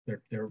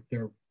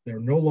 They're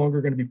no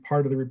longer going to be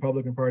part of the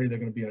Republican Party. They're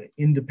going to be an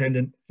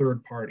independent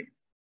third party.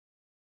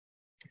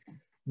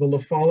 The La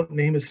Follette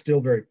name is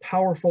still very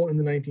powerful in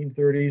the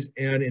 1930s,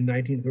 and in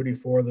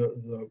 1934,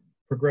 the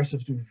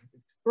Progressives do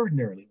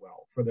extraordinarily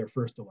well for their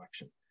first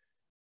election.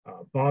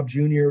 Bob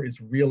Jr.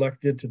 is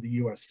reelected to the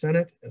US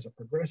Senate as a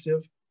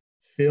progressive.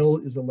 Phil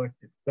is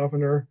elected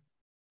governor.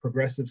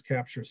 Progressives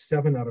capture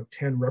 7 out of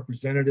 10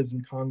 representatives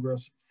in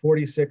Congress,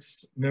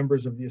 46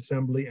 members of the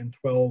Assembly, and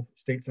 12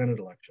 state Senate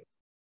elections.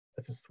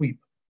 That's a sweep.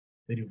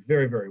 They do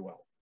very, very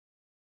well.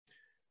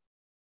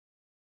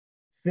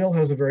 Phil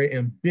has a very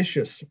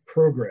ambitious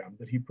program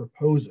that he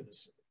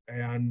proposes,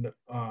 and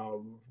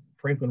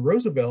Franklin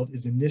Roosevelt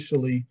is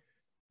initially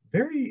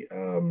very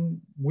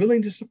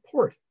willing to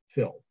support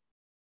Phil.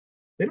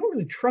 They don't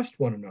really trust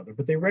one another,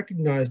 but they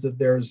recognize that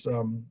there's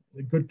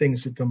good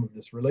things should come of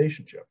this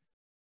relationship.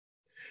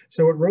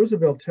 So what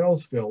Roosevelt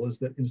tells Phil is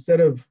that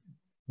instead of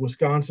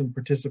Wisconsin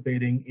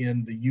participating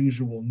in the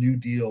usual New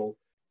Deal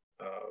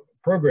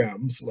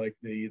programs like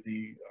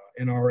the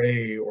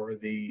NRA or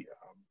the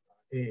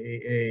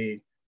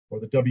AAA or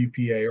the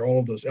WPA or all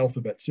of those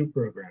alphabet soup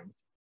programs,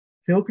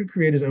 Phil could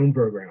create his own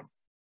program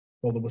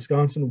called the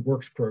Wisconsin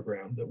Works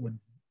Program that would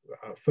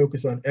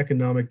focus on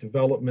economic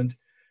development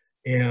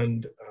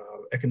and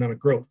economic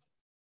growth.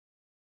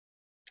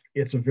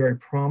 It's a very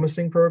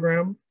promising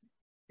program.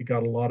 It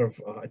got a lot of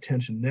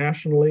attention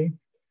nationally,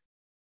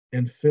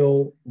 and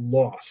Phil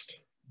lost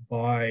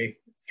by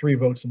 3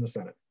 votes in the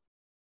Senate.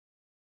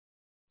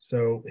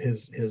 So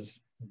his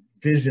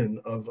vision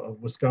of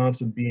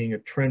Wisconsin being a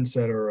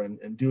trendsetter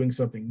and doing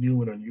something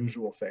new and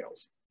unusual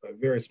fails by a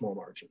very small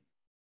margin.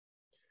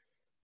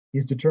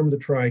 He's determined to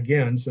try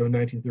again. So in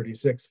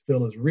 1936,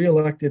 Phil is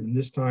reelected, and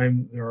this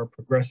time there are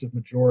progressive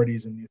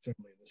majorities in the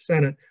Assembly and the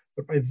Senate.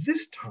 But by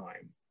this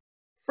time,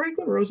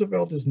 Franklin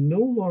Roosevelt is no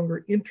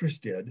longer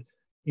interested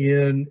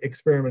in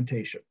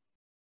experimentation.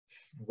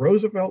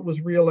 Roosevelt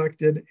was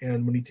reelected,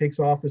 and when he takes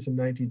office in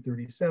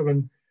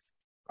 1937,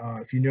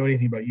 if you know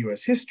anything about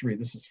US history,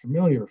 this is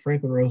familiar,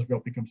 Franklin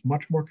Roosevelt becomes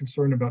much more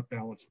concerned about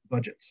balanced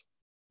budgets.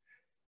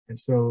 And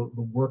so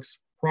the Works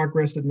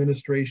Progress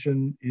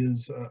Administration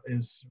is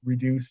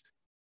reduced.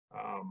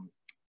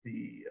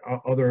 The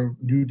other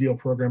New Deal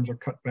programs are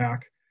cut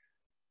back.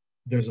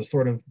 There's a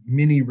sort of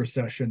mini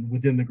recession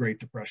within the Great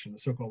Depression, the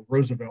so-called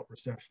Roosevelt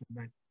recession in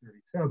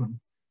 1937,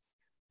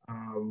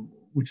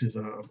 which is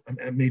a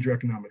major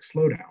economic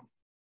slowdown.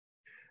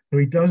 So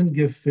he doesn't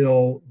give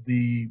Phil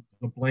the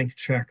blank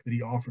check that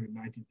he offered in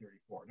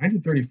 1934.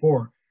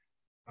 1934,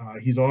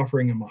 he's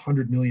offering him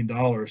 $100 million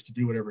to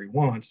do whatever he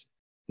wants.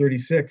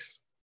 36,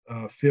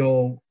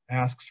 Phil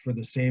asks for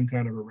the same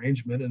kind of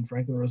arrangement, and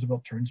Franklin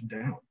Roosevelt turns him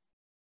down.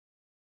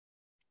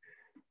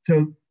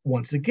 So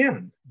once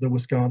again, the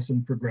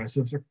Wisconsin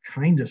progressives are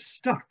kind of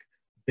stuck.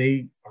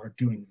 They are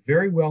doing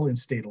very well in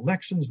state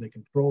elections. They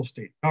control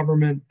state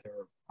government. They're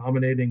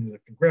dominating the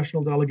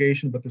congressional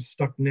delegation, but they're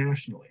stuck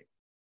nationally.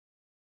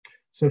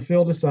 So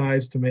Phil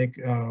decides to make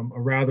a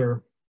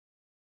rather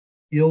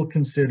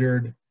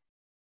ill-considered,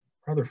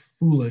 rather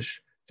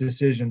foolish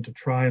decision to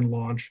try and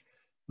launch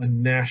a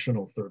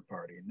national third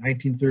party. In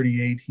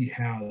 1938, he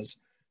has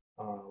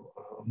a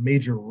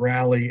major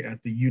rally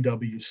at the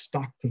UW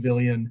Stock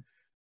Pavilion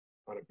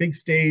on a big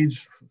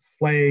stage,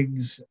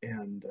 flags,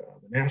 and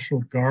the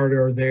National Guard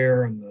are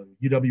there, and the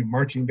UW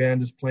marching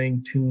band is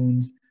playing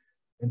tunes.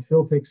 And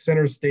Phil takes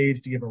center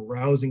stage to give a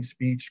rousing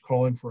speech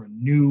calling for a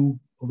new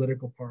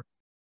political party.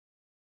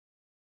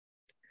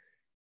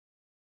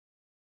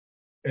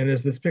 And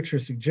as this picture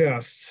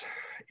suggests,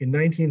 in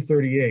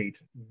 1938,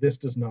 this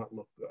does not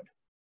look good.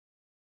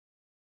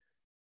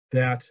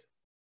 That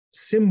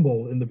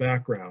symbol in the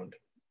background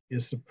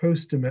is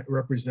supposed to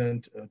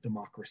represent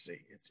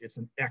democracy. It's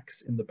an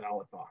X in the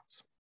ballot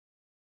box.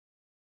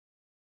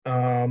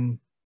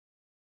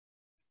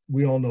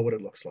 We all know what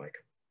it looks like.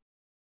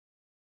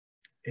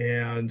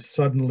 And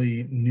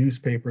suddenly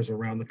newspapers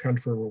around the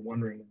country were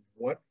wondering,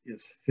 what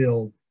is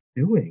Phil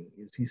doing?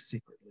 Is he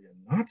secretly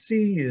a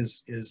Nazi?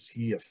 Is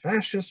he a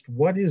fascist?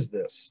 What is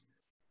this?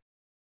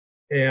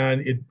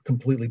 And it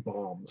completely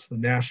bombs. The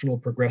National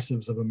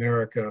Progressives of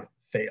America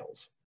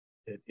fails.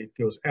 It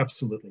goes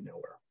absolutely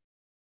nowhere.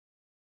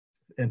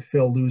 And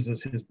Phil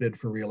loses his bid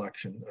for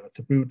re-election.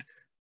 To boot,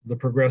 the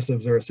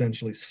progressives are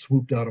essentially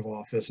swooped out of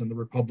office, and the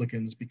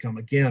Republicans become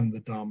again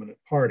the dominant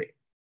party.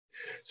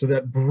 So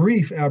that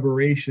brief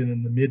aberration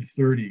in the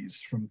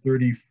mid-30s, from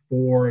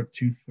 34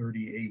 to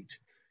 38,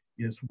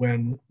 is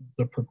when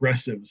the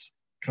progressives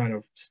kind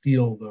of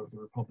steal the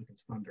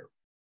Republicans' thunder.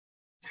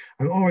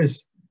 I'm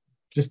always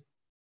just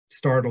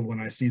startled when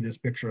I see this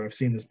picture. I've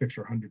seen this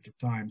picture hundreds of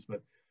times,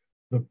 but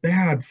the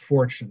bad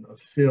fortune of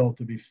Phil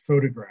to be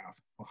photographed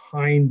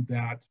behind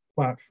that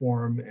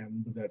platform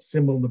and with that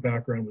symbol in the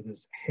background with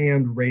his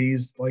hand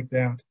raised like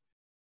that.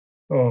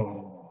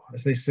 Oh,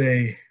 as they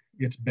say,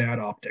 it's bad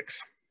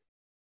optics.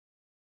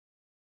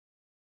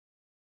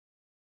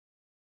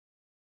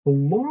 The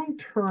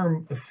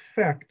long-term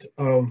effect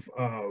of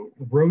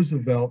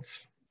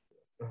Roosevelt's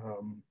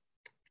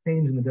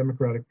change in the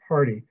Democratic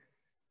Party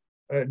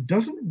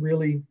doesn't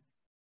really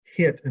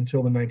hit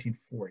until the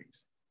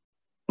 1940s.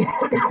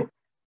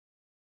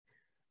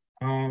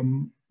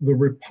 The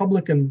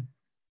Republican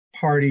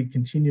Party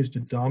continues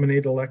to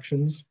dominate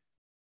elections.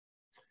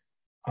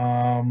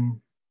 And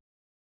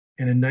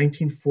in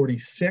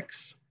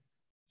 1946,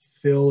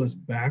 Phil is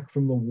back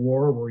from the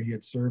war where he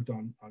had served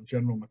on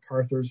General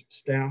MacArthur's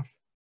staff.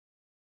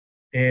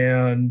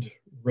 And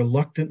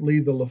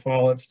reluctantly, the La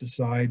Follettes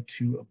decide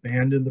to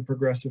abandon the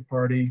Progressive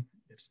Party.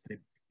 They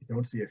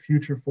don't see a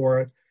future for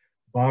it.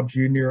 Bob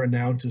Jr.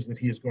 announces that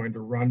he is going to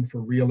run for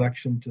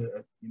re-election to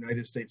a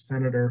United States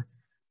Senator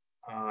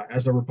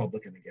as a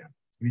Republican again.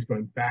 He's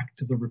going back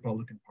to the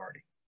Republican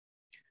Party.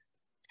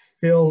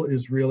 Phil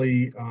is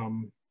really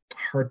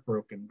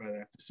heartbroken by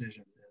that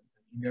decision. And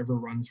he never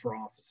runs for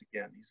office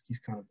again. He's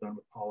kind of done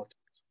with politics.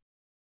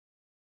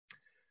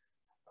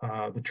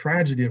 The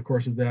tragedy, of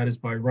course, of that is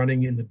by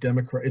running in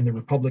the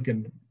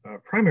Republican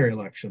primary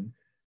election,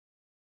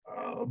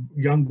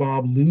 young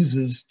Bob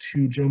loses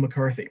to Joe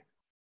McCarthy,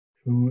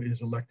 who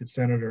is elected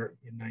senator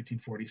in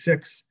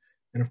 1946,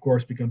 and of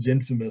course becomes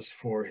infamous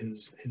for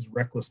his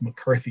reckless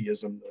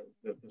McCarthyism,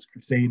 this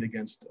crusade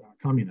against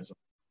communism.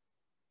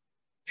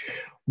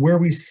 Where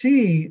we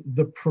see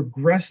the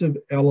progressive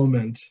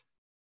element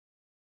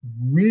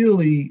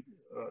really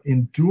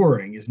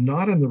enduring is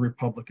not in the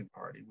Republican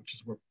Party, which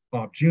is where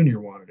Bob Jr.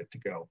 wanted it to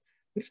go.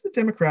 It's the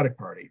Democratic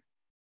Party.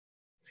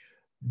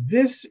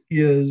 This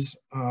is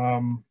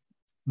the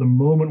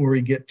moment where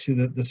we get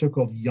to the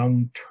so-called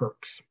Young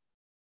Turks.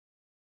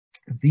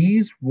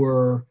 These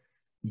were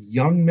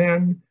young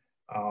men,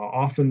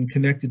 often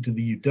connected to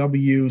the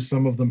UW.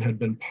 Some of them had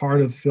been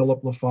part of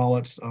Philip La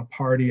Follette's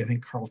party. I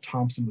think Carl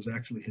Thompson was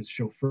actually his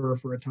chauffeur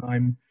for a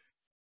time.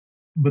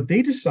 But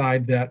they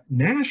decide that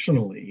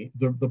nationally,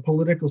 the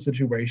political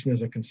situation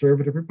is a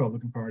conservative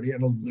Republican Party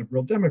and a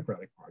liberal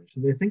Democratic Party. So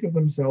they think of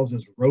themselves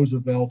as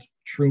Roosevelt,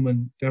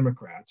 Truman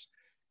Democrats.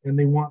 and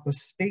they want the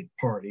state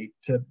party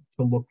to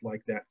look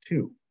like that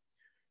too.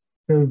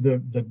 So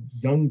the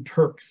Young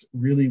Turks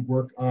really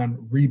work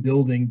on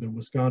rebuilding the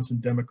Wisconsin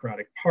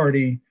Democratic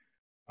Party,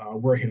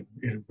 where it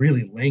had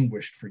really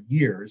languished for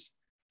years,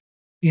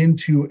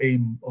 into a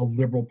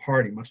liberal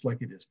party, much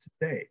like it is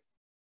today.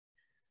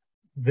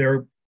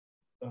 They're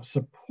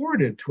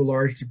supported to a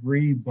large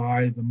degree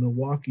by the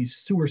Milwaukee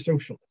sewer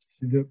socialists,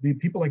 the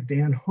people like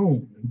Dan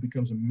Hone, who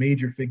becomes a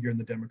major figure in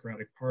the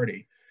Democratic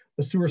Party.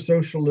 The sewer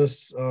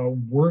socialists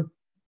weren't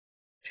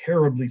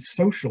terribly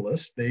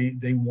socialist.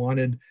 They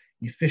wanted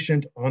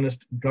efficient,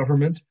 honest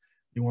government.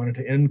 They wanted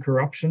to end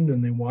corruption,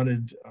 and they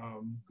wanted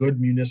good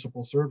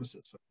municipal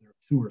services. So they're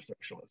sewer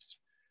socialists.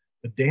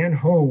 But Dan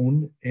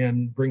Hone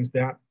brings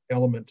that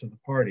element to the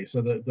party.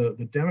 So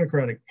the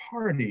Democratic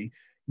Party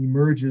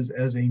emerges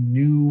as a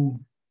new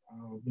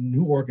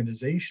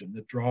organization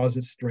that draws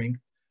its strength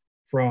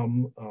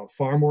from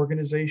farm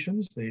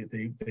organizations.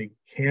 They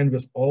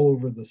canvass all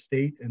over the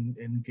state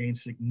and gain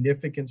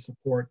significant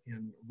support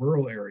in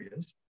rural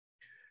areas.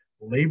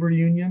 Labor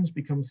unions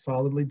become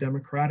solidly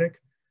Democratic,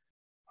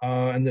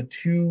 and the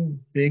two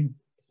big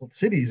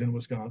cities in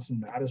Wisconsin,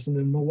 Madison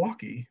and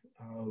Milwaukee.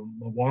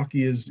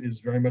 Milwaukee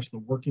is very much the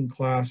working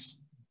class,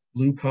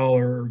 blue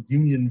collar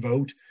union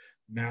vote.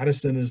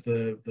 Madison is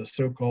the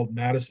so-called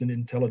Madison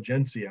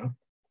intelligentsia.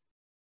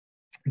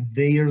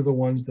 They are the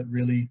ones that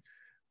really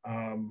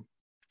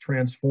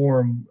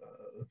transform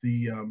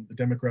the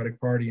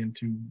Democratic Party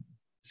into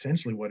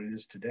essentially what it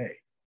is today.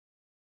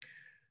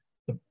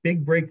 The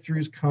big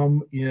breakthroughs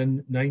come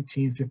in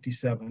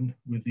 1957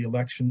 with the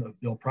election of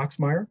Bill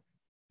Proxmire.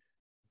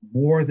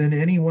 More than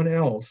anyone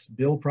else,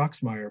 Bill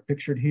Proxmire,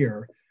 pictured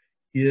here,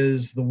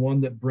 is the one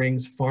that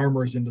brings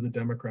farmers into the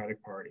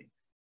Democratic Party.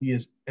 He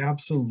is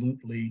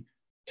absolutely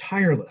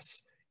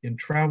tireless in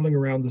traveling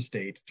around the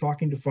state,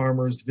 talking to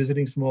farmers,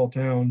 visiting small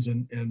towns,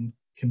 and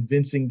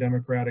convincing the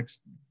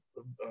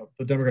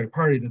Democratic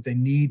Party that they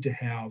need to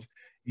have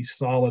a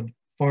solid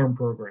farm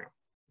program.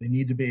 They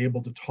need to be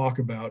able to talk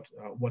about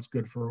what's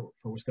good for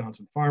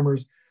Wisconsin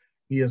farmers.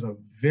 He is a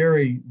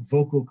very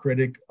vocal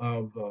critic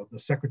of the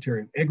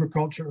Secretary of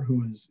Agriculture,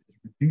 who is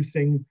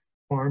reducing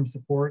farm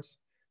supports.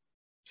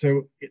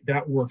 So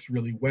that works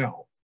really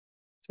well.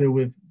 So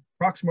with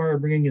Proxmire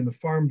bringing in the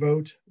farm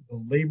vote,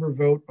 the labor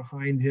vote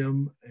behind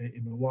him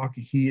in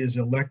Milwaukee, he is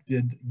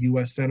elected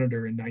U.S.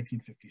 Senator in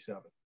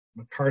 1957.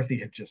 McCarthy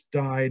had just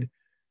died.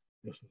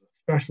 This was a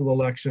special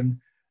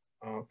election.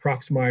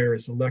 Proxmire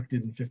is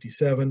elected in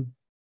 57,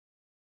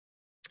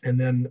 and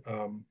then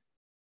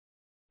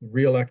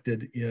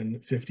reelected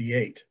in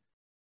 58.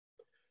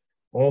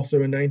 Also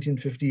in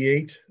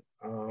 1958,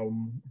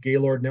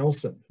 Gaylord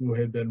Nelson, who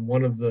had been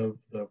one of the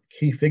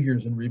key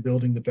figures in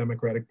rebuilding the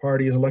Democratic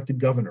Party, is elected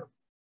governor,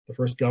 the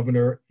first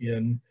governor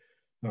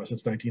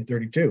since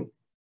 1932.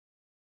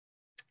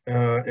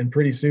 And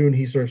pretty soon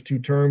he serves 2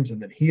 terms,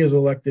 and then he is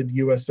elected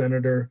U.S.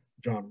 Senator.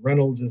 John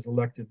Reynolds is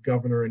elected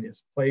governor in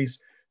his place.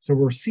 So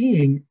we're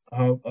seeing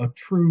a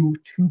true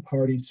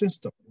two-party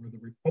system where the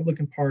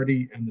Republican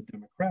Party and the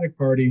Democratic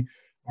Party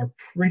are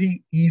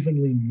pretty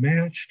evenly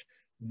matched.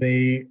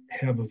 They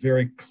have a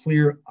very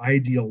clear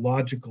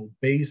ideological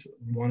base.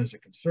 One is a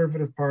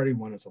conservative party,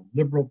 one is a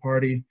liberal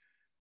party.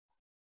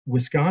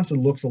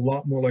 Wisconsin looks a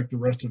lot more like the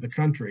rest of the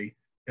country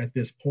at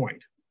this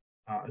point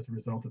as a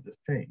result of this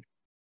change.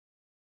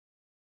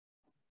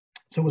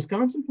 So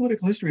Wisconsin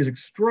political history is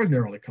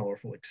extraordinarily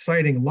colorful,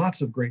 exciting,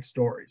 lots of great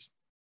stories.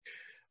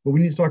 But we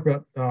need to talk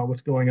about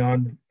what's going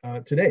on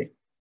today,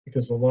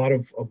 because a lot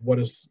of what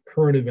is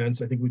current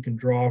events, I think we can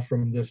draw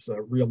from this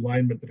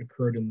realignment that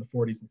occurred in the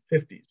 40s and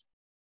 50s.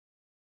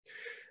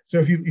 So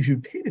if you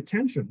paid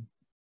attention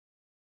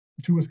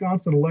to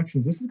Wisconsin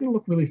elections, this is going to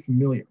look really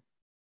familiar.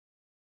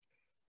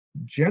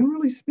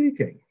 Generally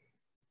speaking,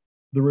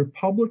 the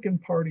Republican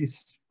Party's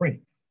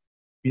strength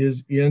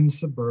is in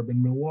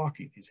suburban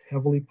Milwaukee, these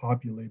heavily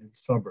populated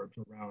suburbs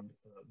around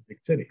the big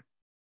city.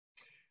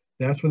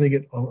 That's where they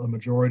get a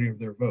majority of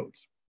their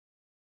votes,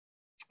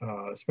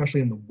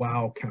 especially in the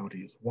WOW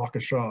counties,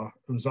 Waukesha,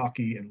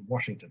 Ozaukee, and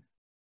Washington.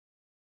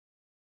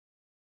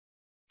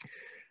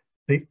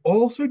 They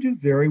also do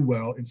very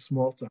well in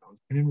small towns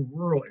and in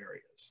rural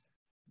areas.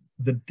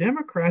 The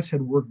Democrats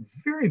had worked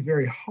very,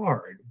 very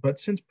hard, but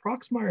since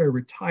Proxmire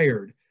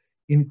retired,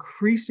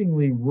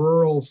 increasingly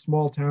rural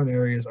small town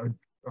areas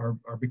are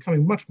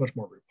becoming much, much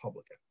more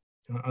Republican.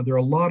 There are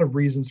a lot of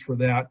reasons for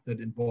that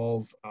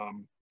involve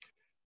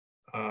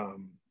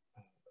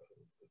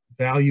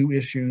value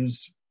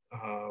issues,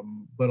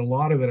 but a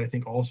lot of it, I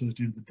think, also is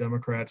due to the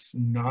Democrats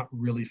not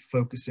really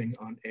focusing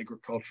on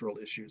agricultural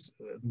issues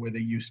the way they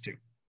used to.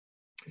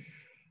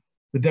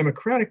 The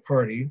Democratic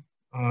Party,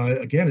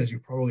 again, as you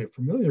probably are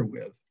familiar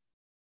with,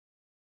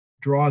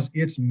 draws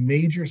its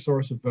major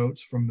source of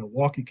votes from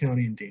Milwaukee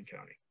County and Dane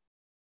County.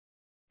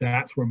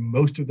 That's where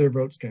most of their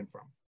votes came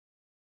from.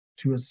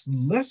 To a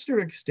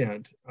lesser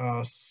extent,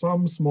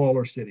 some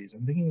smaller cities.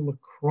 I'm thinking La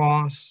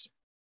Crosse,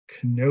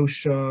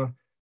 Kenosha,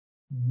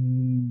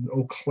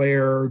 Eau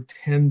Claire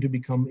tend to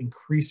become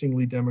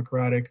increasingly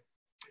Democratic.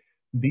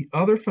 The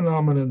other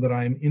phenomenon that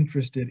I'm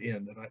interested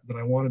in, that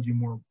I want to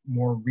do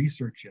more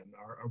research in,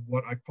 are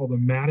what I call the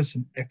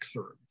Madison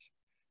exurbs.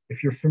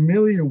 If you're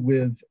familiar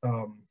with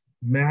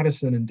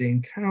Madison and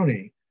Dane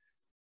County,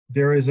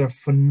 there is a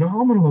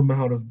phenomenal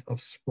amount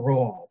of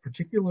sprawl,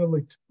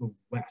 particularly to the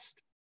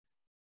west.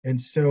 And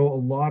so a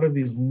lot of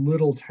these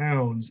little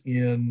towns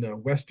in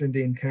western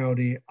Dane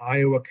County,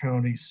 Iowa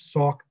County,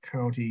 Sauk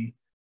County,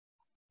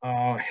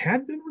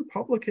 had been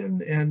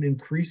Republican, and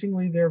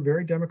increasingly they're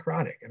very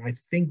Democratic. And I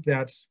think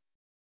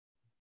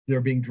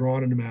they're being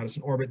drawn into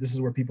Madison orbit. This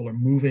is where people are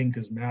moving,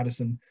 because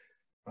Madison,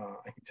 I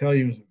can tell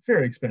you, is a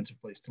very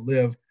expensive place to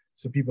live.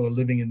 So people are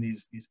living in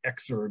these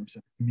exurbs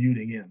and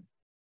commuting in.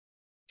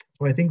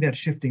 So I think that's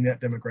shifting that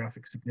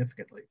demographic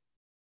significantly.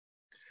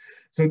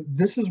 So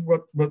this is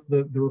what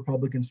the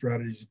Republican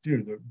strategies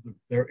do.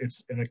 And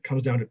it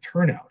comes down to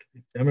turnout.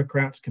 If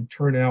Democrats can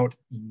turn out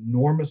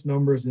enormous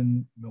numbers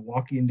in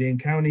Milwaukee and Dane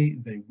County,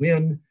 they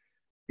win.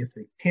 If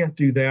they can't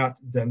do that,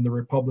 then the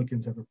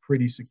Republicans have a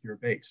pretty secure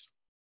base.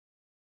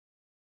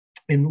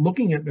 In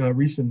looking at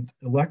recent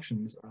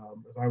elections,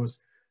 as I was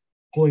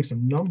pulling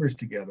some numbers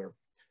together,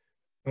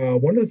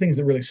 one of the things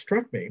that really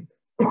struck me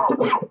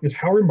is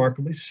how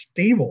remarkably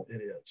stable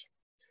it is.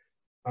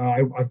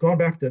 I've gone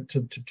back to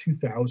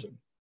 2000.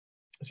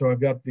 So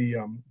I've got the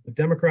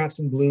Democrats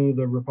in blue,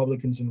 the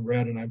Republicans in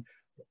red, and I've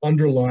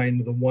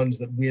underlined the ones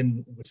that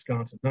win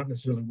Wisconsin, not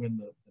necessarily win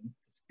the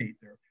state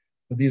there.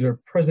 But these are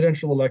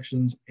presidential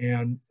elections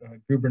and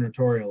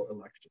gubernatorial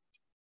elections.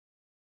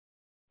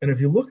 And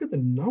if you look at the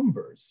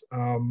numbers,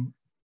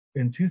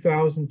 in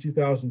 2000,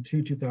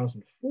 2002,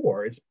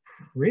 2004, it's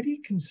pretty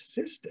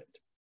consistent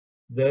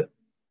that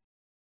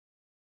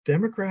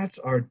Democrats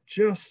are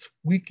just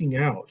squeaking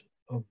out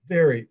a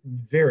very,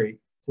 very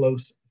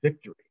close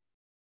victory.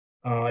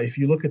 If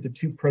you look at the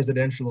two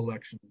presidential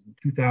elections in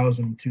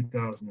 2000 and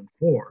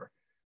 2004,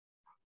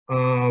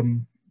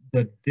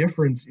 the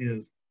difference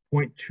is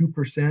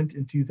 0.2%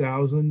 in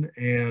 2000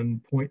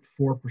 and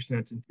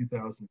 0.4% in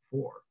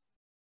 2004.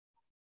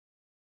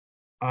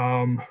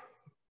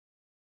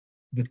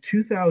 The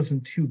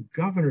 2002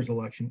 governor's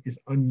election is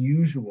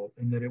unusual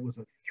in that it was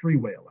a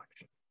three-way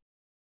election.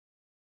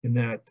 In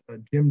that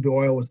Jim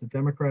Doyle was the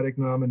Democratic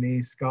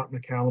nominee, Scott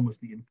McCallum was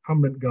the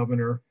incumbent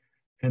governor,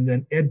 and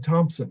then Ed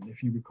Thompson,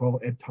 if you recall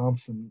Ed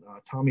Thompson,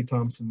 Tommy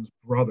Thompson's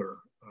brother,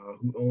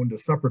 who owned a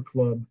supper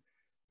club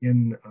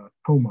in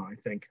Toma, I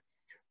think,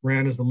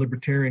 ran as the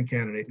Libertarian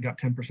candidate and got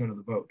 10% of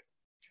the vote.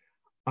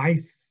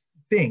 I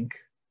think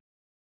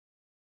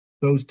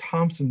those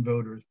Thompson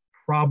voters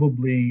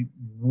probably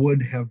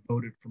would have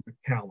voted for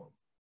McCallum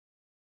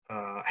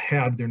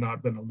had there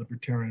not been a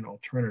Libertarian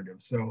alternative.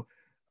 So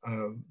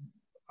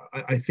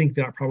I think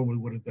that probably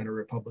would have been a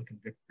Republican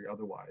victory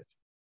otherwise.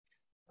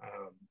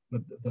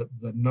 But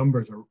the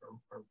numbers are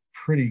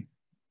pretty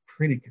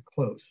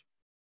close.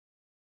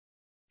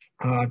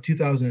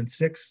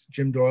 2006,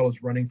 Jim Doyle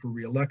is running for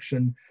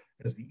re-election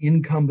as the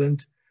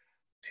incumbent.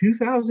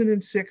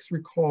 2006,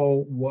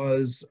 recall,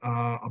 was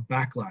a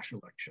backlash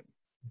election.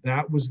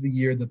 That was the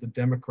year that the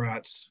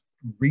Democrats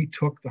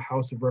retook the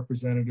House of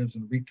Representatives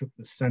and retook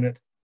the Senate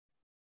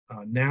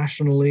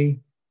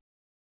nationally.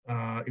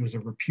 It was a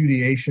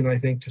repudiation, I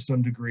think, to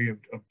some degree of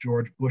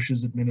George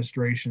Bush's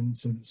administration.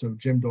 So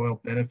Jim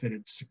Doyle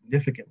benefited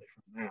significantly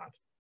from that.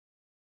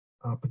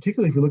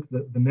 Particularly if you look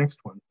at the next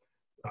one.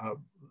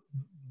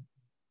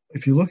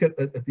 If you look at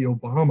the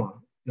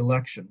Obama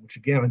election, which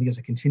again, I think is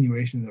a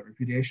continuation of that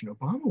repudiation,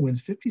 Obama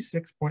wins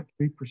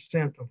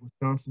 56.3% of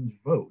Wisconsin's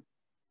vote,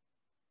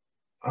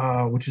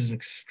 which is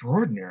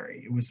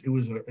extraordinary. It was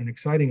an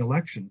exciting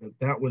election, but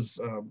that was,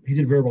 he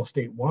did very well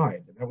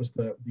statewide. And that was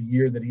the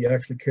year that he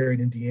actually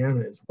carried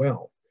Indiana as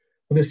well.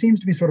 But there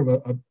seems to be sort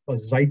of a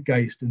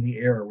zeitgeist in the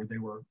air where they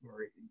were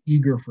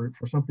eager for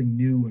something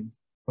new and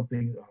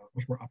something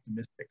much more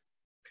optimistic.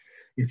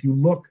 If you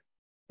look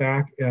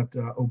back at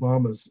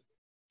Obama's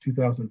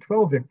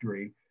 2012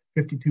 victory,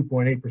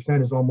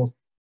 52.8% is almost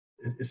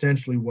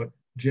essentially what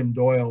Jim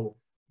Doyle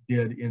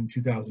did in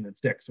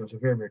 2006. So it's a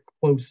very, very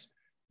close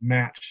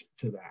match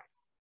to that.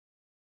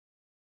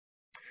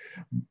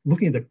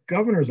 Looking at the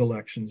governor's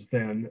elections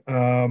then,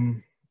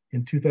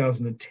 in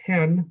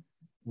 2010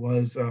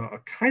 was a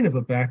kind of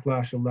a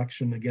backlash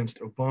election against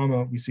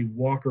Obama. We see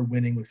Walker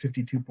winning with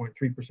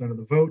 52.3% of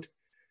the vote.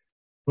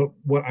 But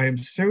what I am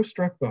so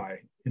struck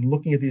by in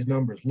looking at these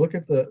numbers, look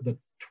at the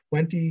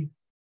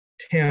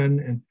 2010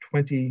 and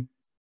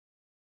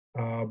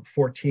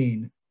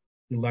 2014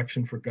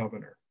 election for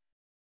governor.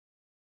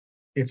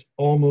 It's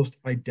almost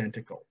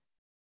identical.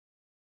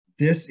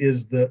 This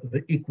is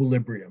the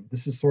equilibrium.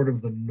 This is sort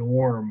of the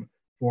norm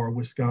for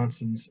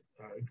Wisconsin's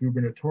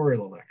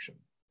gubernatorial election.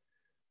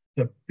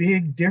 The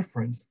big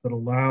difference that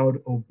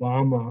allowed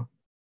Obama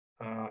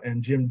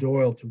and Jim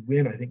Doyle to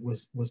win, I think,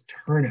 was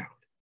turnout.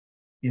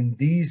 In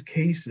these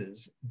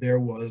cases, there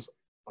was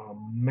a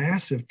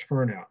massive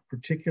turnout,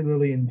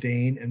 particularly in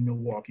Dane and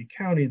Milwaukee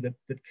County, that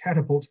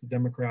catapults the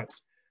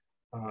Democrats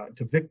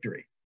to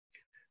victory.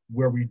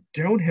 Where we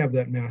don't have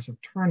that massive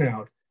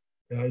turnout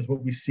is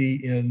what we see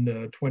in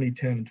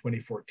 2010 and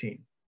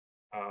 2014.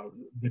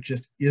 there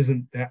just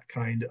isn't that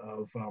kind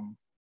of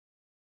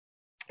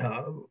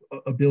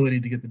ability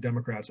to get the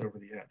Democrats over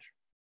the edge.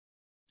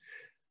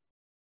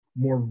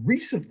 More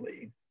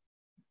recently,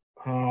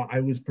 I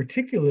was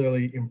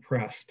particularly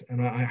impressed,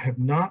 and I have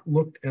not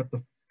looked at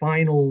the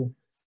final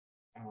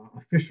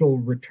official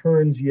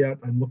returns yet.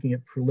 I'm looking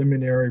at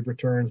preliminary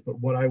returns, but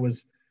what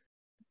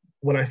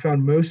I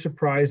found most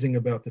surprising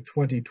about the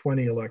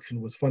 2020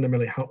 election was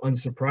fundamentally how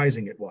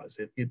unsurprising it was.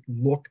 It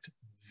looked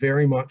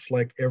very much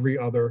like every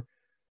other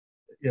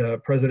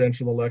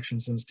presidential election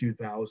since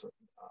 2000.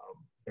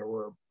 There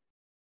were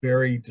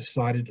very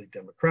decidedly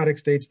Democratic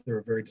states, there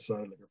were very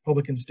decidedly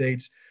Republican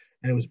states,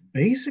 and it was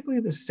basically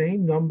the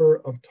same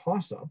number of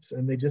toss-ups,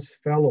 and they just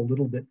fell a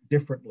little bit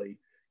differently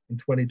in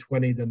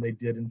 2020 than they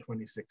did in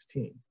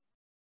 2016.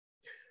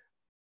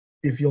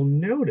 If you'll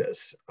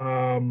notice,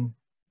 in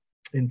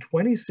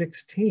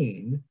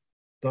 2016,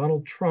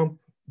 Donald Trump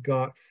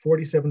got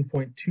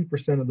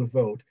 47.2% of the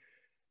vote.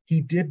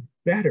 He did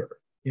better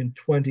in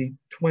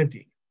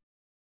 2020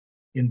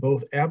 in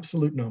both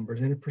absolute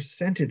numbers and a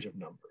percentage of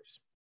numbers.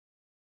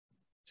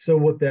 So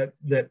what that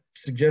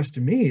suggests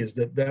to me is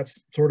that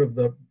that's sort of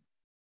the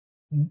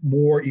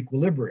more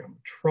equilibrium.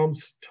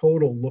 Trump's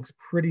total looks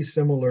pretty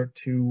similar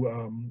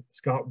to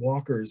Scott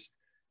Walker's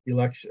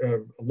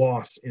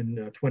loss in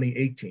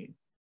 2018.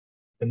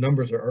 The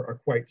numbers are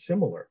quite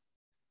similar.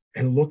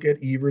 And look at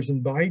Evers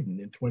and Biden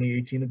in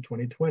 2018 and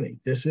 2020.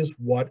 This is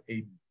what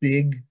a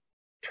big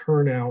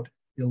turnout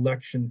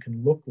election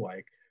can look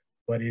like,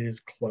 but it is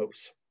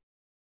close.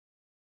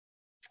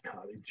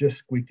 They just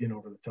squeaked in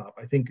over the top.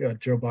 I think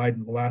Joe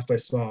Biden, the last I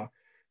saw,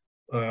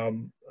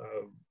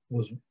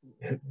 was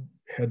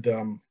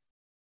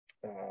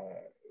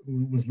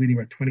leading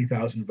by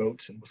 20,000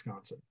 votes in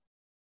Wisconsin.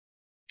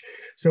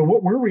 So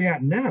where are we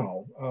at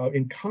now?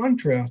 In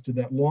contrast to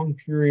that long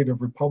period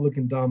of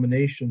Republican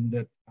domination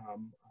that I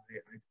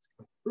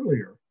discussed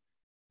earlier,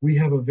 we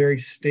have a very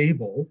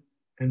stable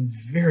and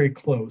very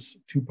close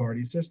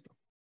two-party system.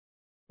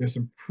 There's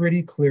some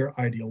pretty clear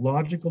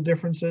ideological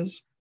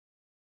differences,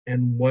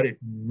 and what it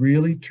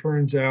really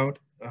turns out,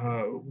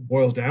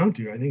 boils down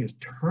to, I think, is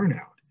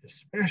turnout,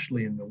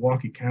 especially in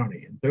Milwaukee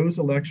County. In those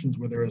elections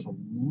where there is a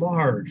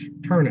large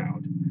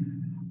turnout,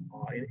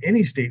 in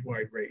any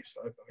statewide race,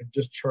 I've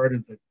just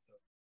charted the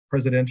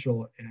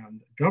presidential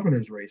and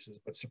governor's races,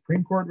 but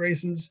Supreme Court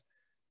races,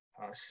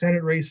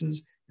 Senate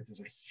races, if there's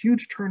a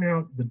huge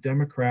turnout, the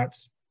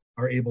Democrats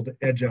are able to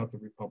edge out the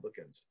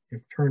Republicans.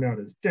 If turnout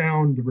is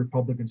down, the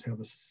Republicans have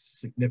a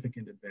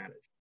significant advantage.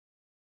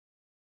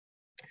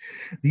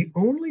 The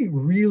only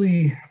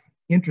really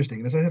interesting,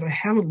 and as I said, I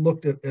haven't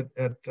looked at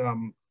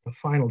the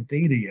final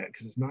data yet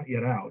because it's not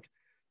yet out,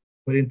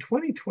 but in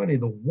 2020,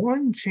 the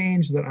one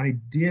change that I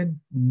did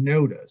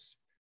notice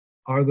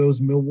are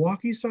those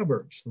Milwaukee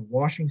suburbs, the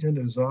Washington,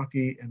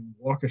 Ozaukee, and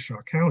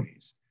Waukesha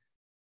counties,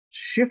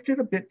 shifted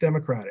a bit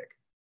Democratic.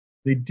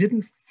 They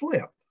didn't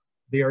flip.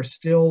 They are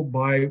still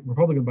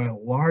Republican by a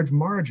large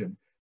margin,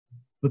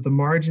 but the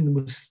margin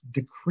was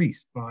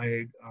decreased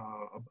by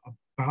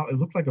it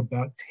looked like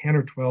about 10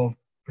 or 12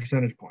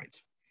 percentage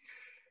points.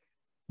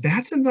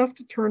 That's enough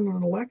to turn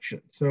an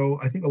election. So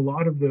I think a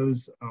lot of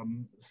those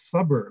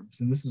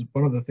suburbs, and this is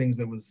one of the things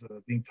that was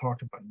being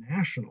talked about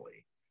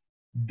nationally,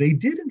 they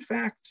did in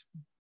fact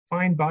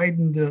find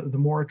Biden the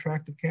more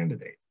attractive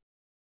candidate.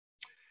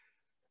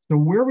 So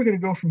where are we going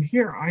to go from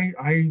here?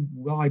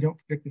 Well, I don't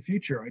predict the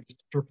future. I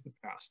just interpret the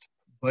past.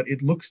 But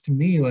it looks to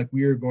me like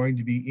we are going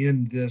to be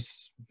in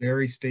this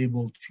very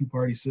stable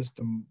two-party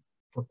system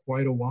for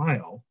quite a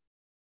while.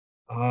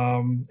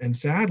 And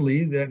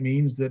sadly, that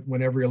means that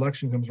when every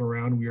election comes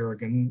around, we are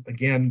again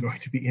going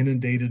to be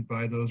inundated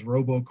by those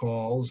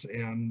robocalls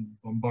and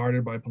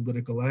bombarded by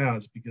political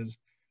ads, because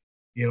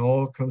it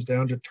all comes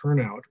down to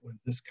turnout with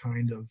this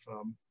kind of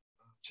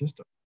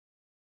system.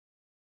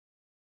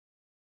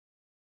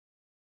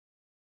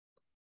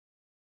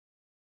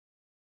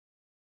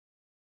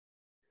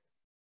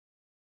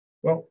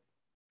 Well,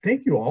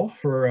 thank you all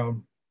for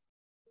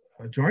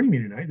joining me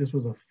tonight. This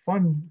was a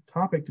fun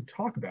topic to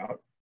talk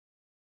about.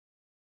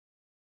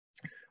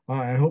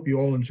 I hope you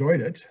all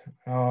enjoyed it,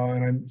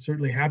 and I'm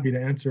certainly happy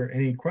to answer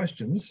any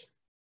questions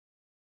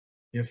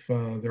if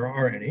there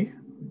are any.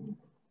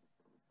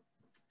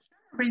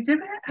 We did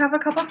have a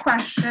couple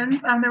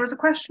questions. There was a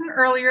question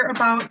earlier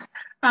about,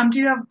 do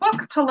you have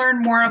books to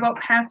learn more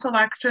about past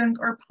elections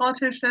or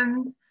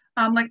politicians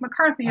like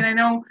McCarthy? And I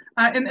know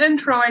in the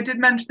intro, I did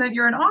mention that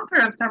you're an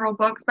author of several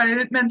books, but I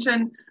didn't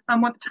mention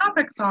what the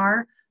topics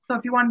are. So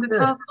if you wanted to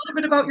tell us a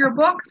little bit about your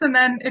books, and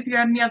then if you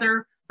had any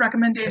other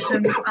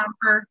recommendations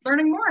for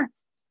learning more.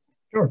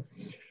 Sure.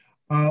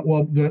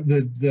 Well,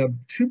 the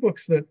two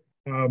books that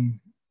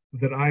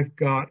that I've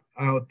got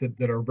out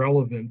that are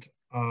relevant,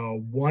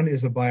 one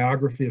is a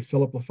biography of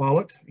Philip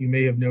LaFollette. You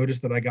may have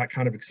noticed that I got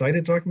kind of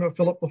excited talking about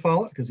Philip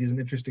LaFollette because he's an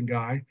interesting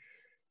guy.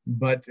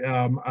 But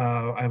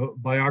I have a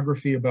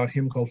biography about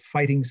him called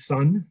Fighting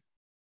Sun,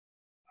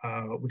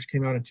 which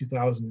came out in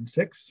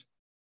 2006.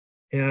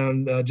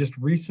 And just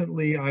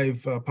recently,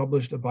 I've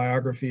published a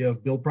biography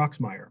of Bill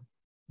Proxmire,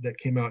 that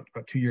came out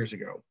about 2 years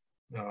ago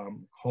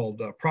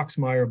called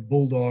Proxmire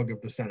Bulldog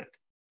of the Senate.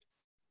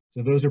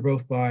 So those are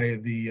both by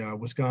the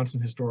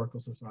Wisconsin Historical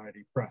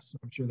Society Press.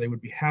 I'm sure they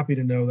would be happy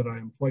to know that I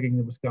am plugging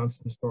the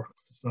Wisconsin Historical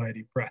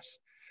Society Press.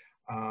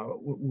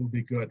 Will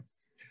be good.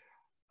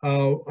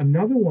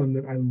 Another one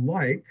that I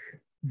like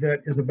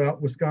that is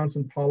about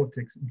Wisconsin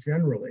politics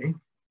generally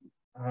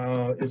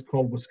is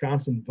called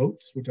Wisconsin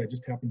Votes, which I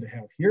just happen to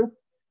have here.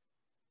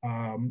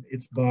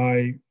 It's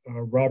by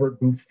Robert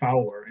Booth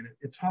Fowler, and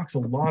it talks a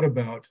lot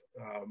about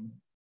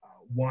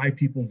why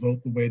people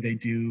vote the way they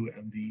do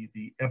and the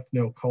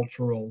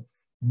ethno-cultural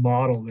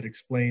model that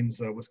explains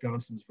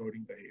Wisconsin's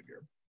voting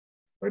behavior.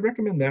 I'd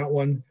recommend that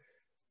one.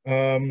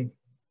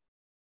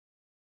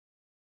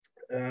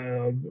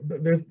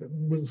 There's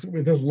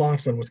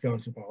lots on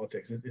Wisconsin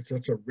politics. It's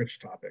such a rich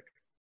topic.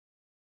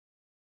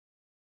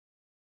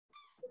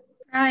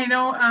 I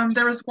know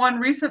there was one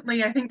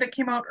recently, I think that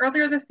came out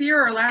earlier this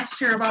year or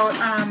last year about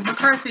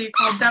McCarthy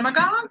called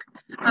Demagogue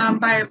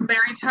by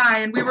Larry Ty,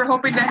 and we were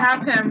hoping to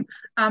have him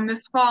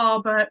this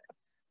fall, but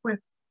with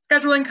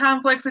scheduling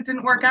conflicts, it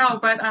didn't work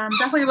out, but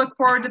definitely look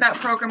forward to that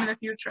program in the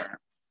future.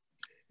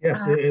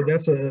 Yes,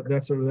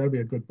 that'd be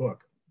a good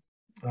book.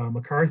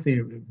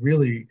 McCarthy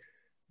really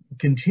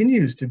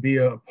continues to be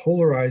a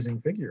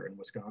polarizing figure in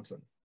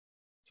Wisconsin,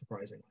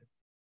 surprisingly.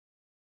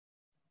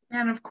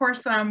 And of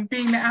course,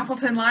 being the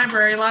Appleton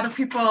Library, a lot of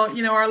people,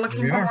 are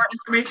looking for more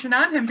information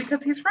on him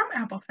because he's from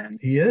Appleton.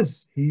 He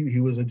is.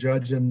 He was a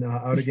judge in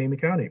Outagamie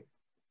County.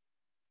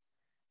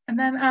 And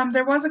then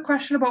there was a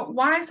question about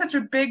why such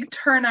a big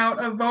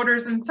turnout of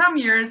voters in some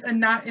years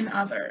and not in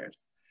others.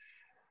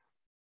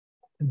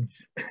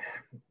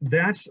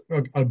 That's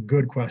a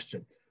good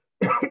question.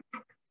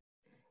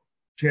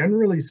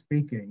 Generally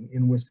speaking,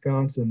 in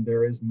Wisconsin,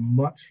 there is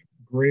much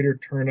greater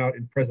turnout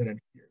in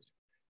presidential years.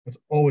 That's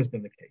always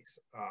been the case,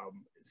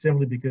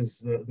 simply because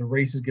the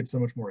races get so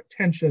much more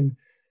attention.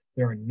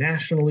 There are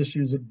national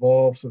issues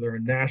involved, so there are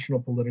national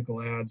political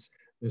ads.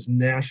 There's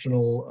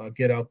national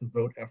get out the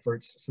vote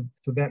efforts, so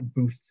that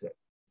boosts it.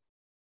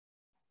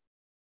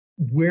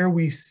 Where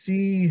we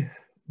see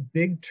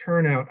big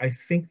turnout, I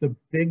think the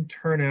big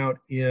turnout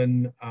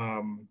in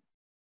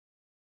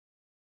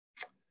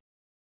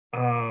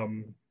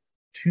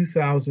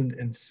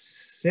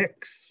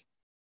 2006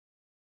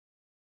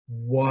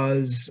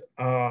 was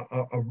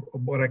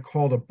what I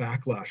called a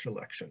backlash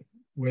election,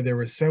 where there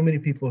were so many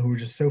people who were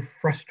just so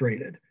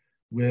frustrated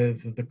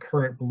with the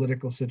current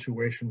political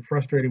situation,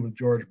 frustrated with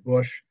George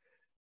Bush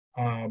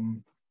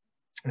and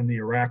the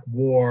Iraq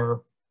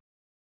War,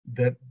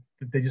 that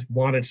they just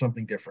wanted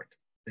something different.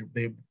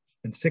 They've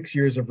been 6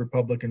 years of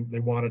Republican, they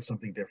wanted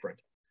something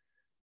different.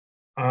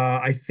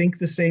 I think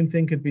the same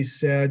thing could be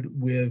said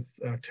with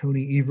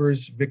Tony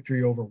Evers'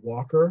 victory over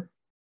Walker.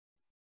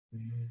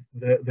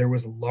 There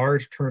was a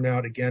large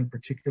turnout, again,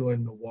 particularly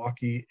in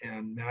Milwaukee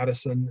and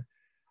Madison.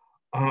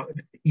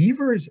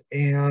 Evers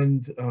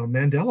and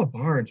Mandela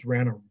Barnes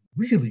ran a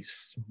really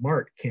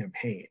smart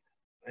campaign,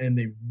 and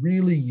they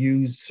really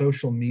used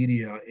social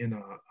media in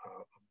a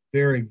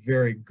very,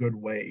 very good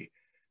way.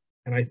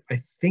 And I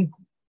think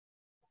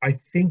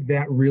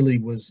that really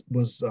was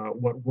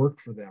what worked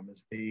for them.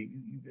 Is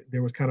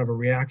there was kind of a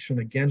reaction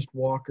against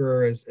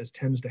Walker, as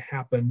tends to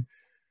happen.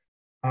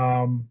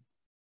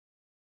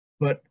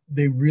 But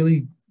they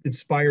really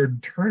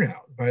inspired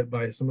turnout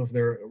by some of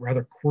their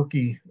rather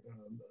quirky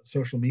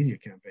social media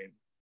campaign.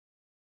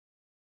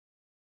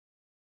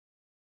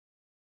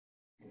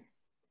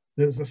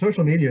 The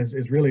social media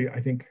is really,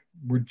 I think,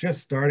 we're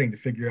just starting to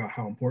figure out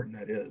how important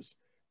that is.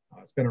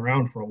 It's been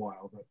around for a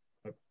while,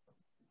 but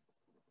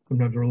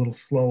sometimes we're a little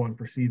slow on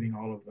perceiving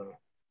all of the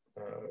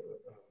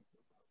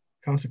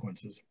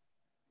consequences.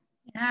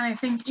 Yeah, and I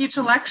think each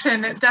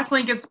election, it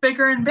definitely gets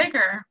bigger and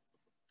bigger.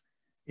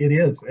 It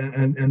is,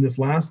 and this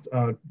last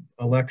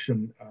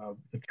election,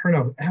 the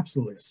turnout was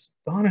absolutely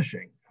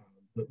astonishing.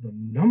 The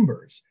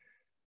numbers,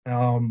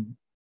 and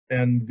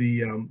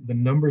the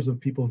numbers of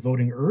people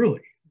voting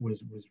early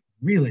was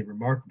really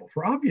remarkable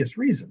for obvious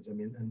reasons. I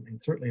mean,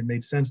 and certainly it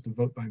made sense to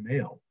vote by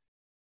mail.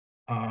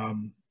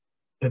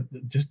 But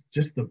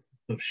just the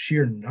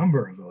sheer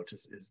number of votes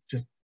is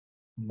just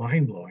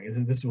mind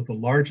blowing. This was the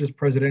largest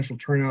presidential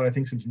turnout, I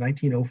think, since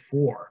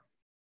 1904,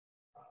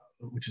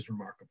 which is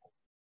remarkable.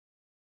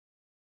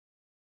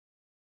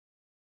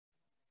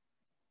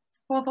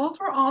 Well, those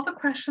were all the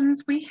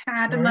questions we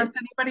had, unless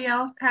anybody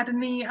else had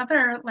any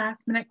other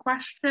last minute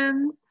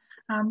questions.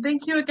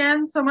 Thank you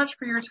again so much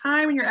for your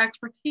time and your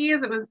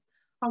expertise. It was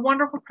a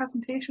wonderful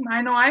presentation.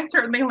 I know I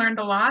certainly learned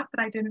a lot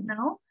that I didn't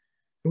know.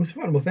 It was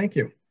fun. Well, thank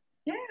you.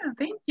 Yeah,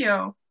 thank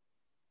you.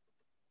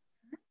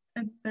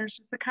 And there's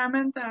just a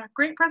comment,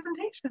 great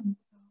presentation.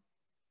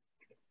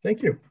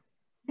 Thank you.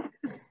 All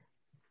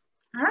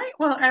right,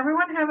 well,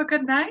 everyone have a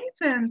good night,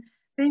 and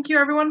thank you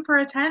everyone for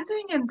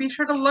attending, and be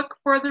sure to look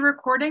for the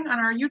recording on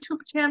our YouTube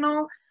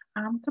channel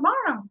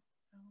tomorrow.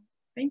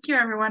 Thank you,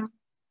 everyone.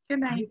 Good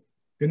night.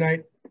 Good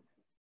night.